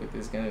comes up with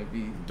is gonna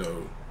be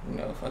dope.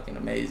 Fucking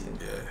amazing.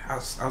 Yeah, I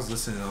was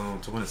listening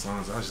to one of the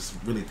songs. I was just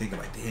really thinking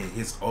like, damn,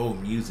 his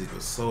old music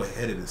was so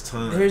ahead of his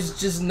time.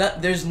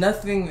 There's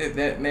nothing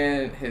that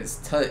man has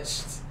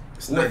touched.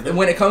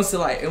 When it comes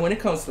to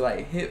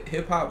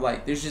hip hop,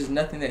 like there's just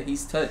nothing that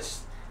he's touched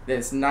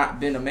that's not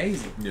been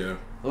amazing. Yeah.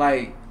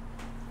 Like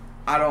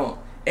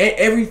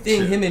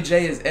everything him and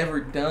Jay has ever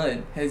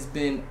done has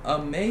been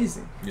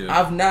amazing.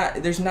 Yeah.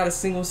 There's not a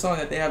single song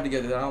that they have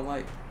together that I don't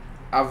like.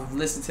 I've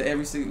listened to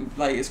every single,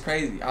 like, it's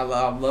crazy. I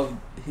love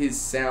his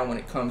sound when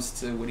it comes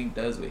to what he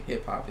does with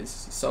hip hop.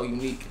 It's so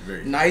unique.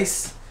 Very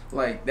nice.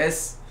 Like,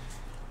 that's...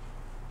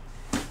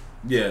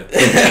 Yeah.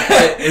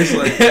 It's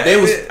like,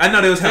 I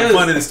know they was having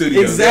fun in the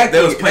studio. Exactly.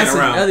 They was playing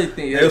around. Another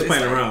thing. They was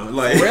playing around.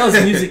 Like,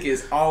 Pharrell's music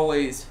is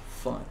always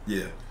fun.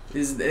 Yeah.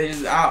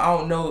 I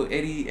don't know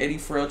Eddie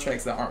Pharrell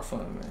tracks that aren't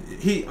fun, man.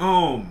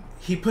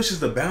 He pushes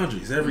the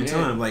boundaries every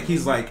time. Like,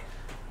 he's like,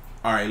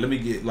 all right, let me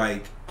get,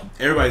 like,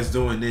 everybody's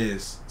doing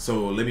this,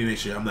 so let me make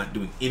sure I'm not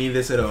doing any of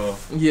this at all.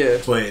 Yeah.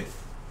 But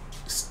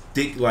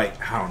stick, like,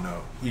 I don't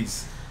know.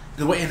 He's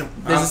the way.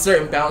 There's a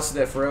certain bounce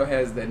that Pharrell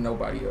has that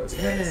nobody else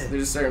has.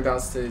 There's a certain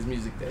bounce to his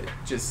music that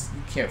just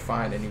you can't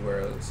find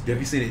anywhere else. Have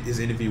you seen his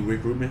interview with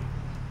Rick Rubin?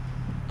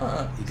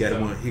 He got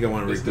one. He got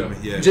one with Rick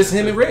Rubin. Yeah. Just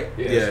him and Rick.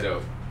 Yeah. It's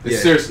dope.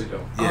 It's seriously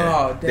dope. Yeah.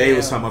 Oh, damn. They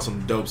was talking about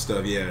some dope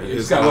stuff. Yeah.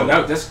 It's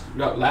got that's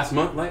last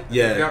month, like.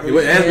 Yeah.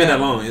 It hasn't been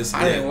that long. I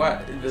didn't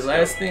watch. The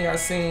last thing I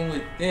seen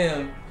with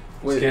them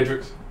was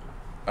Kendrick's.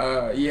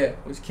 It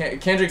was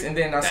Kendrick's, and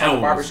then I saw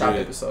the barbershop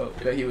episode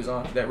that he was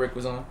on, that Rick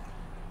was on.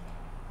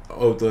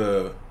 Oh,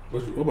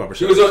 what barbershop?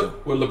 He was on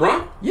with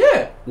LeBron?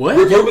 Yeah. What?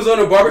 Rick was on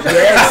a barbershop?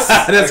 Yes.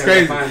 That's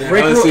crazy.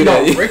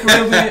 Rick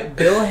Rubin,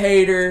 Bill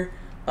Hader,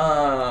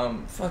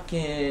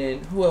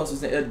 fucking, who else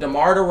was there?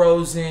 DeMar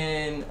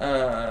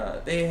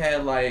DeRozan. They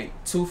had like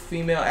 2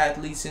 female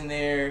athletes in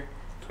there.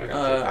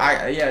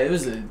 It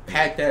was a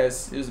packed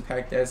ass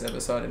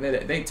episode, and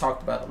they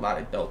talked about a lot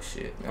of dope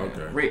shit. Man.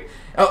 Okay. Rick,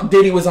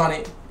 Diddy was on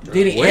it.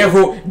 Diddy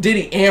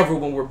and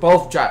Ruben were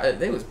both dropping.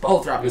 They was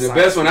both dropping. The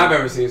best one I've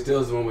ever seen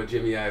still is the one with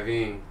Jimmy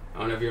Iovine. I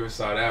don't know if you ever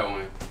saw that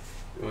one.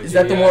 Is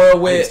that the one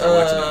with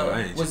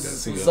was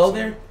Zoe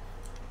there?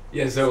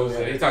 Yeah, Zoe was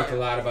there. He talked a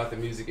lot about the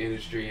music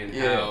industry and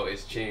how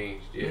it's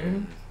changed. Yeah,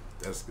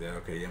 that's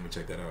okay. Yeah, I'm gonna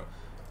check that out.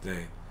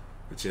 Dang,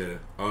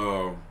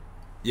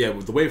 but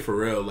with the way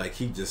Pharrell, like,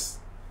 he just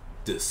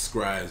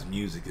describes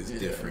music is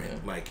different. Yeah.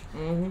 Like,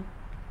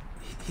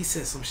 he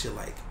said some shit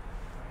like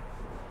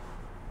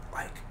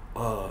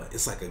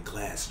it's like a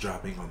glass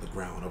dropping on the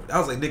ground over there. I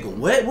was like, nigga,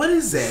 what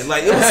is that?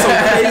 Like, it was some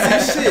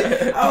crazy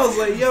shit. I was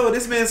like, yo,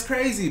 this man's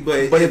crazy.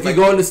 But if you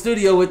go in the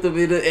studio with them,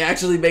 it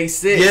actually makes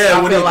sense. Yeah,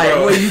 I feel like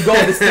when you go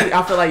in the studio,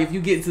 I feel like if you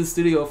get into the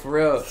studio for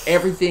real,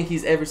 everything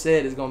he's ever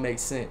said is gonna make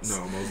sense.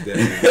 No, most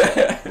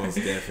definitely. Most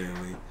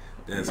definitely.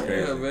 That's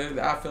crazy. Yeah, man.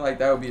 I feel like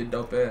that would be a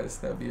dope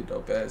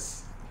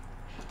ass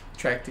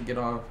track to get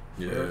on.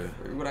 Yeah.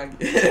 When I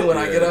get on.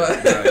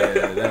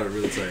 That would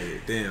really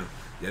tight. Damn.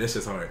 Yeah, that's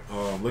just hard.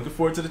 Looking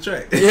forward to the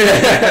track.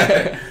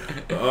 Yeah.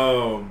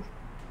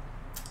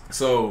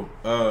 So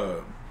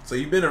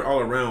you've been all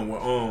around.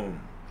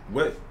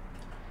 What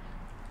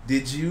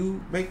did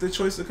you make the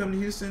choice to come to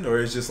Houston,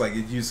 or it's just like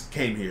you just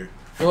came here?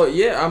 Well,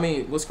 yeah. I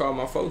mean,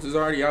 my folks is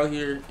already out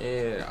here,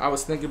 and I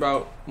was thinking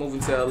about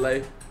moving to LA,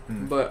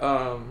 but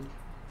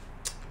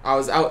I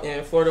was out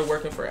in Florida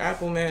working for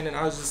Apple, man, and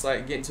I was just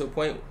like getting to a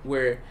point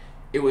where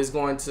it was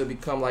going to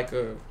become like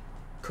a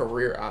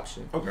career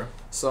option. Okay.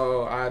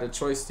 So I had a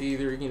choice to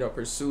either,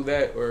 pursue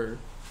that or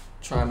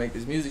try and make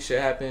this music shit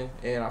happen,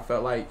 and I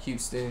felt like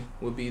Houston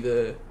would be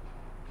the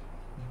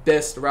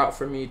best route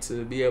for me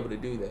to be able to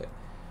do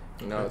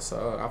that.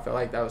 So I felt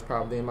like that was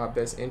probably in my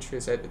best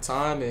interest at the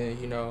time, and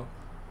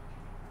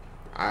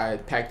I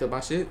packed up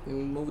my shit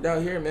and moved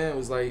out here, man. It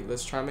was like,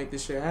 let's try and make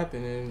this shit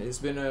happen, and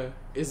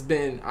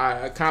I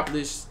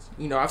accomplished,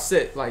 I've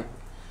set like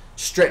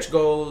stretch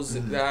goals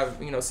that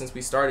I've, since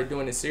we started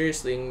doing it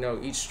seriously,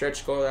 each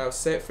stretch goal that I've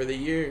set for the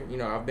year,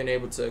 I've been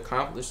able to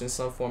accomplish in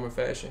some form or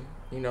fashion,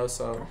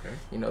 so,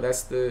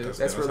 that's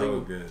really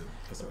good.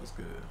 That sounds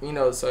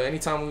good. So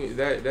anytime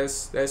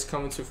that's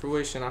coming to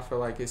fruition, I feel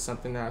like it's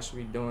something that I should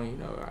be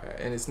doing,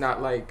 and it's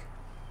not like,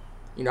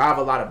 I have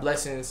a lot of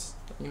blessings,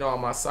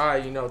 on my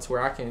side, to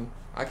where I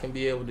can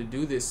be able to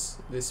do this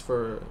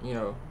for,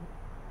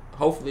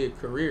 hopefully a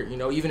career,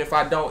 even if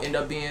I don't end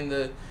up being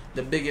the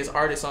biggest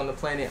artist on the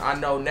planet, I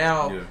know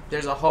now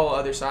there's a whole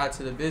other side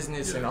to the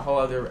business and a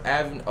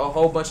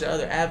whole bunch of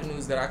other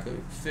avenues that I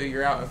could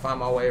figure out and find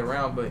my way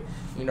around. But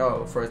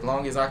for as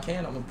long as I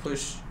can, I'm gonna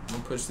push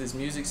this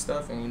music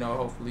stuff, and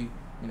hopefully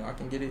I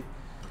can get it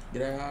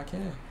how I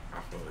can.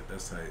 I feel it.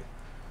 That's tight.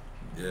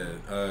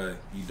 Yeah,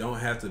 you don't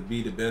have to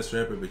be the best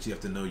rapper, but you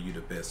have to know you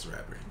the best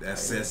rapper.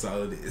 That's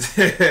all it is.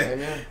 Yeah,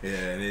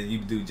 and then you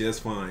do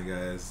just fine,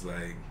 guys.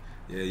 Like,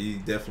 yeah, you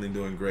definitely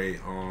doing great.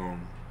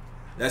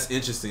 That's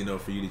interesting though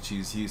for you to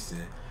choose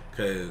Houston,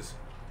 cause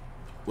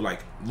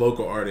like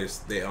local artists,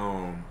 they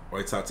or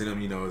I talk to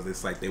them, you know,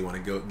 it's like they want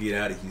to go get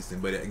out of Houston,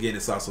 but again,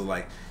 it's also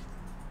like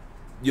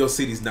your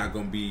city's not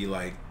gonna be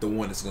like the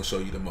one that's gonna show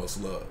you the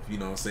most love. You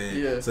know what I'm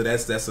saying? Yeah. So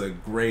that's a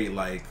great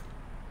like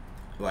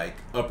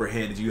upper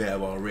hand that you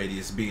have already.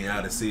 It's being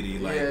out of city.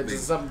 Like, yeah,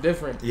 just something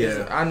different.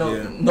 Yeah, I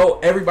know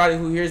everybody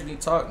who hears me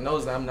talk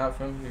knows that I'm not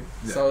from here.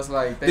 Yeah. So it's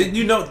like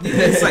you know,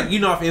 it's like, you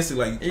know, off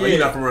Instagram, like, you're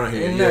not from around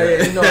here.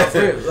 You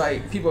know,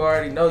 like people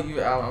already know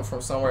you. I'm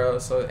from somewhere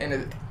else. So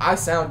I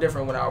sound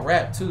different when I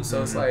rap too.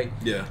 So it's like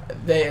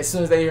they, as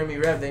soon as they hear me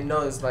rap, they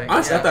know it's like.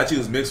 Honestly, I thought you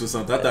was mixed with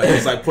something. I thought you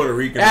was like Puerto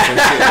Rican or some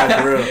shit.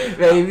 Like, for real.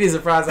 Man, you'd be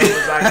surprised how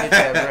much I get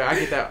that, bro. I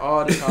get that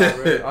all the time,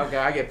 bro. Okay,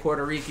 I get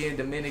Puerto Rican,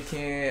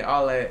 Dominican,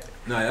 all that.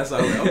 Nah, that's all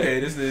right. Okay,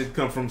 this nigga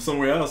come from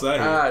somewhere else out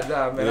here.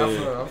 Nah, man,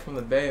 I'm from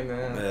the Bay,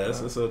 man. Yeah, that's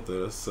what's up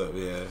though. That's what's up,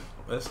 yeah.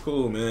 That's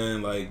cool,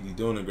 man. Like, you're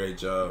doing a great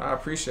job. I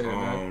appreciate it,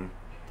 man.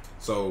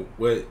 So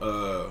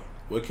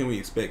what can we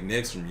expect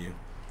next from you?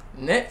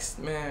 Next,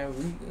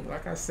 man,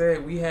 like I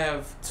said, we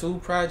have 2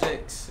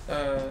 projects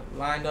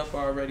lined up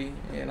already,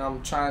 and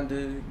I'm trying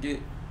to get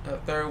a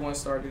 3rd one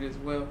started as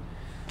well.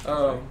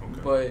 Okay.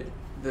 But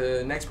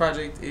the next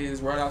project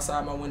is Right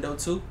Outside My Window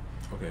 2.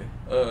 Okay.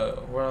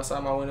 Right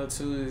Outside My Window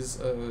 2 is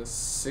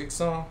 6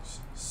 songs.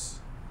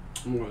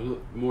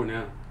 More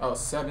now. Oh,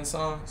 7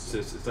 songs.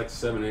 It's like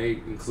 7 or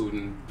 8,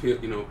 including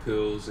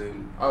pills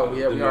and. Oh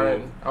yeah, we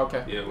already.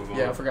 Okay.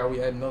 Yeah, I forgot we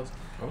had those.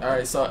 Okay. All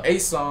right, so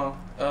 8-song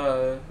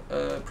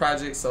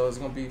project. So it's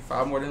gonna be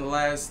 5 more than the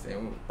last,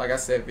 and like I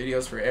said,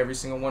 videos for every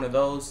single one of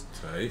those.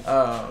 Tight.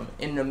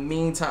 In the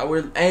meantime,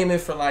 we're aiming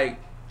for like.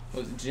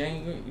 Was it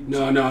January?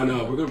 No.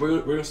 We're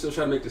gonna still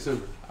try to make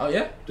December. Oh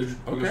yeah.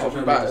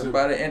 Okay.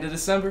 By the end of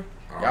December.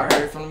 Y'all right.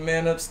 heard from the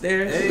man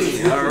upstairs.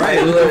 Hey, all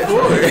right. Look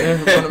forward.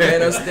 From the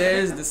man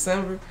upstairs,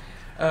 December.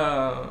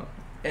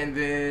 And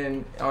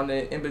then on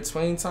the in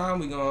between time,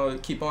 we gonna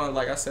keep on.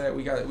 Like I said,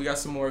 we got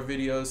some more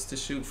videos to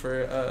shoot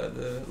for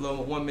the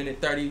little 1 minute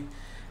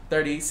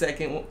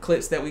 30-second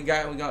clips that we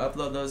got. We're gonna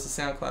upload those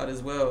to SoundCloud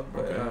as well.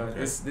 But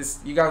this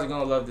you guys are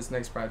gonna love this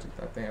next project.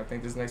 I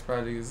think this next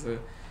project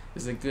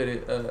is a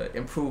good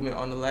improvement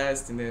on the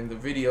last, and then the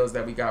videos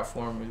that we got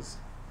for them is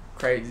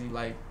crazy.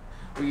 Like,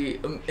 we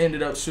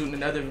ended up shooting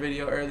another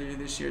video earlier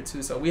this year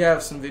too, so we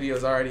have some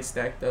videos already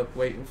stacked up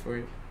waiting for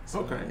it.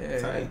 So,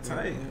 okay,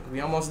 tight. We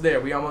almost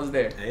there.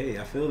 Hey,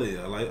 I feel it.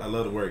 I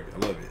love the work. I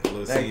love it. I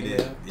love seeing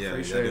it. Yeah,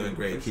 you're doing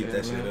great. Keep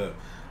that shit up.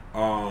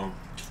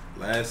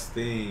 Last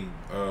thing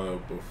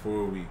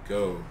before we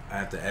go, I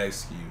have to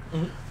ask you.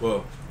 Mm-hmm.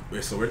 Well,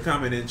 so we're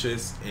common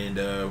interest, and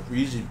we're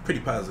usually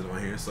pretty positive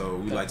on here, so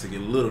we like to get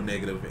a little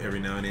negative every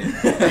now and then.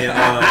 And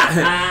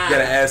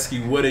gotta ask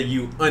you, what are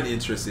you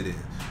uninterested in?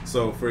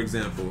 So, for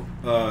example,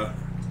 let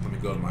me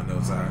go to my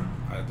notes. I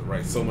have to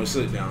write so much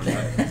shit down.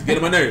 It's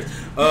getting my nerves.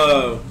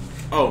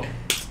 All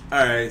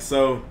right.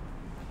 So,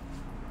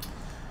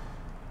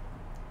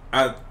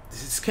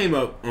 this came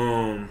up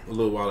a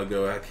little while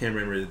ago. I can't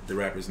remember the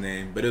rapper's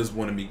name, but it was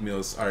one of Meek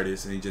Mill's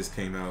artists, and he just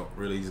came out.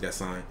 Really, he just got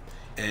signed.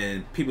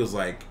 And people's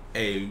like,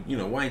 hey,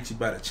 why ain't you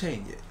about to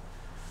chain yet?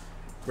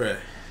 Bruh,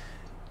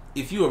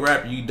 if you a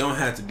rapper, you don't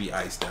have to be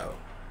iced out.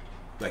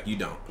 Like, you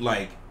don't.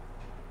 Like,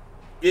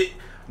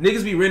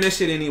 niggas be renting that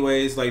shit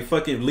anyways, like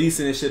fucking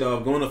leasing this shit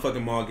off, going to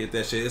fucking mall, get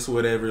that shit, it's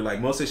whatever. Like,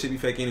 most of that shit be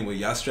fake anyway.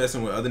 Y'all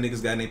stressing what other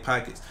niggas got in their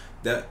pockets.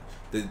 That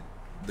the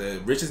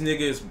richest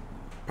nigga is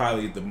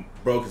probably the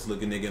brokest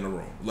looking nigga in the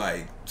room.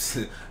 Like,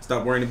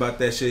 stop worrying about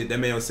that shit. That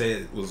man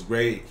said it was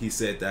great. He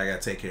said that I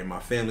gotta take care of my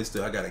family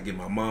still. I gotta get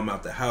my mom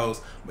out the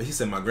house. But he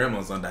said my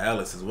grandma's on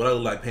dialysis. What I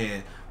look like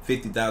paying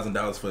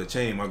 $50,000 for a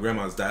chain? My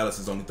grandma's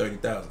dialysis is only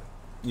 $30,000.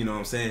 You know what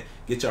I'm saying?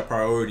 Get your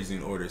priorities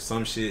in order.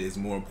 Some shit is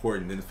more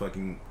important than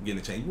fucking getting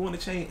a chain. You want a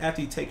chain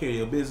after you take care of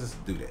your business,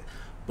 do that.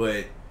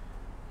 But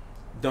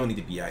don't need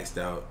to be iced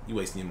out. You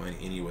wasting your money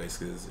anyways,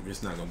 because if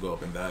it's not gonna go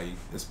up in value,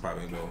 it's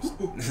probably gonna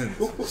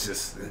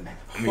just saying.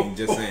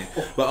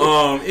 But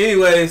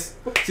anyways,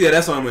 so yeah,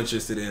 that's what I'm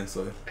interested in.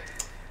 So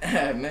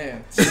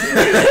man.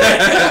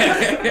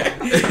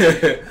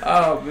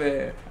 Oh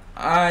man.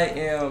 I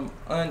am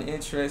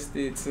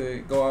uninterested,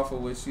 to go off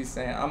of what she's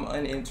saying. I'm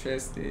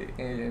uninterested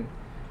in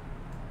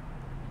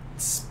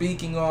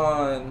speaking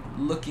on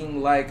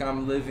looking like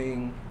I'm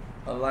living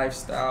a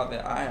lifestyle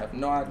that I have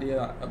no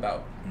idea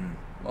about.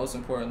 Most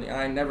importantly,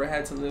 I ain't never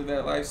had to live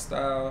that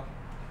lifestyle.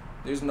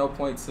 There's no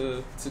point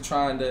to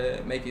trying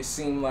to make it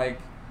seem like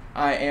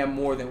I am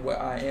more than what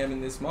I am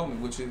in this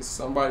moment, which is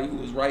somebody who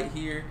is right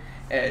here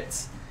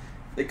at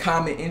the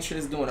common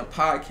interest doing a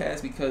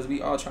podcast, because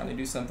we all trying to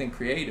do something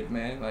creative,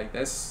 man. Like,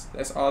 that's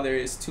all there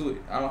is to it.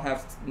 I don't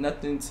have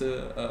nothing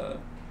to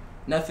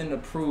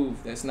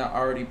prove that's not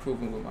already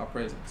proven with my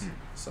presence.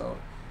 So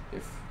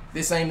if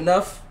this ain't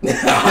enough.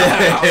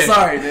 I'm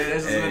sorry, man.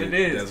 That's just what it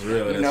is. That's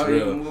real. You know,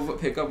 you can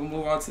pick up and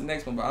move on to the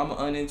next one. But I'm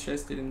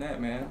uninterested in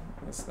that, man.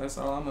 That's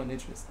all I'm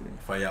uninterested in.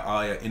 For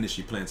all your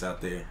industry plants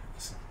out there,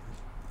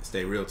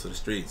 stay real to the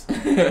streets. But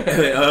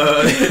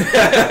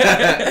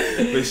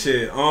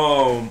shit.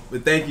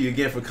 But thank you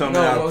again for coming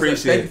out. I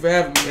appreciate it. Thank you for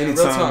having me.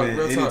 Anytime,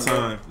 real talk,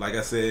 anytime. Like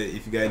I said,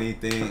 if you got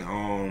anything,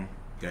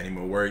 got any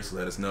more works,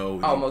 let us know.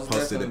 We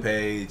post to the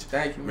page.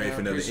 Thank you, man. Ready for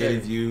another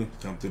interview.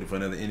 Come through for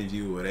another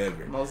interview,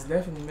 whatever. Most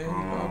definitely, man.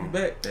 I'll be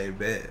back. They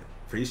bet.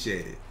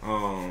 Appreciate it.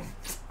 All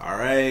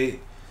right.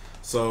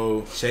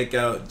 So check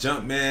out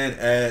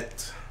Jumpman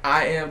at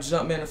I am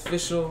Jumpman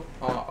Official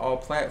on all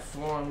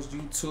platforms: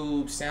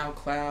 YouTube,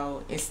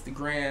 Soundcloud,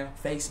 Instagram,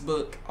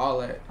 Facebook, all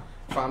that.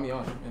 Find me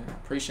on it, man.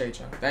 Appreciate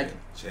y'all. Thank you.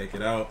 Check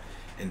it out.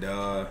 And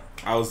I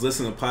was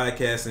listening to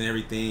podcasts and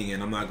everything,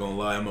 and I'm not gonna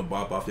lie, I'm gonna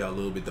bop off y'all a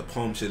little bit. The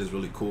poem shit is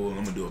really cool.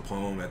 I'm gonna do a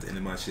poem at the end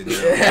of my shit. Do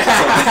that.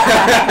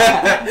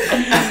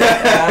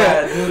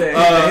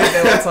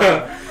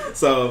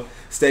 So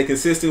stay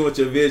consistent with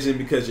your vision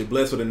because you're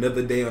blessed with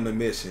another day on the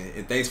mission.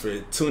 And thanks for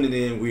tuning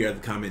in. We are the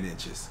Common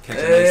Interest. Catch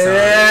you next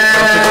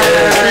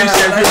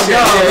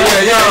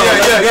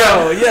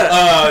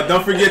time.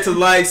 Don't forget to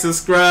like,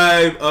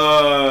 subscribe,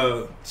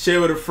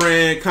 share with a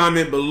friend,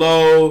 comment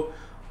below.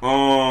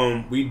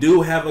 We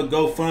do have a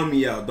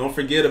GoFundMe out. Don't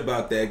forget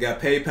about that. Got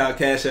PayPal,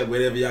 Cash App,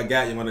 whatever y'all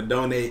got. You want to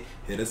donate,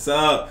 hit us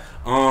up.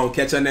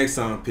 Catch y'all next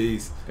time.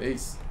 Peace.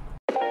 Peace.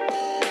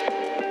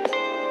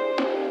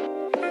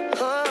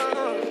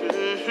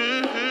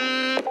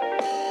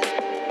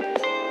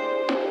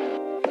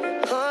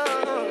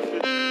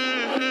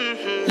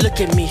 Look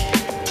at me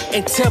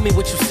and tell me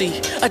what you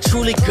see. A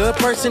truly good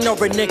person or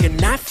a nigga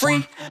not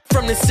free?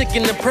 From the sick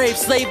and the brave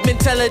slave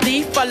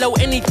mentality, follow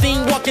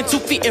anything walking 2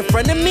 feet in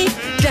front of me.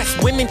 That's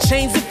women,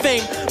 chains, and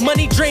fame.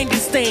 Money drained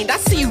and stained. I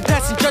see you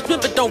passing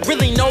judgment, but don't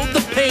really know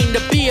the pain. To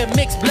be a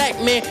mixed black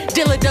man,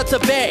 dealer dealt a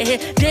bad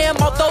hand. Damn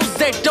all those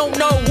that don't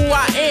know who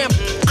I am.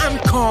 I'm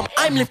calm,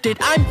 I'm lifted,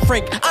 I'm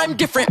frank, I'm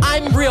different,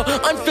 I'm real,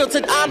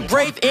 unfiltered, I'm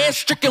brave and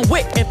stricken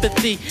with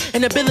empathy.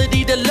 An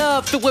ability to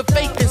love, filled with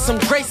faith and some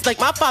grace like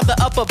my father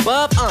up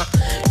above.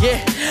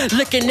 Yeah,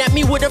 looking at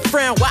me with a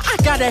frown. Well, I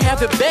gotta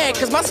have it bad,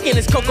 cause my skin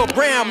is cocoa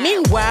brown.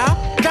 Meanwhile,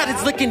 God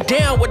is looking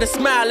down with a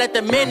smile at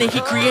the man that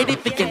he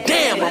created, thinking,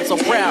 damn, I'm so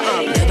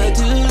proud. Never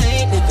too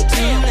late, never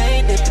too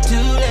late, never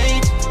too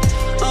late.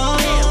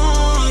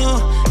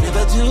 Oh,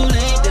 never too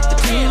late, never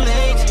too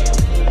late.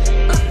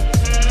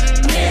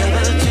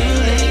 Never too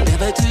late,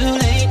 never too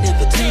late,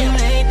 never too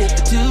late,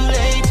 never too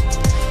late.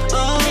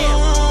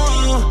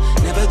 Oh,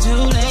 never too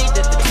late,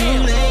 never too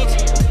late.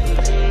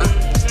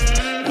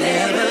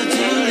 Never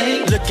too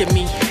late. Look at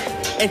me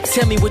and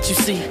tell me what you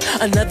see.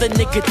 Another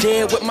nigga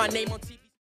dead with my name on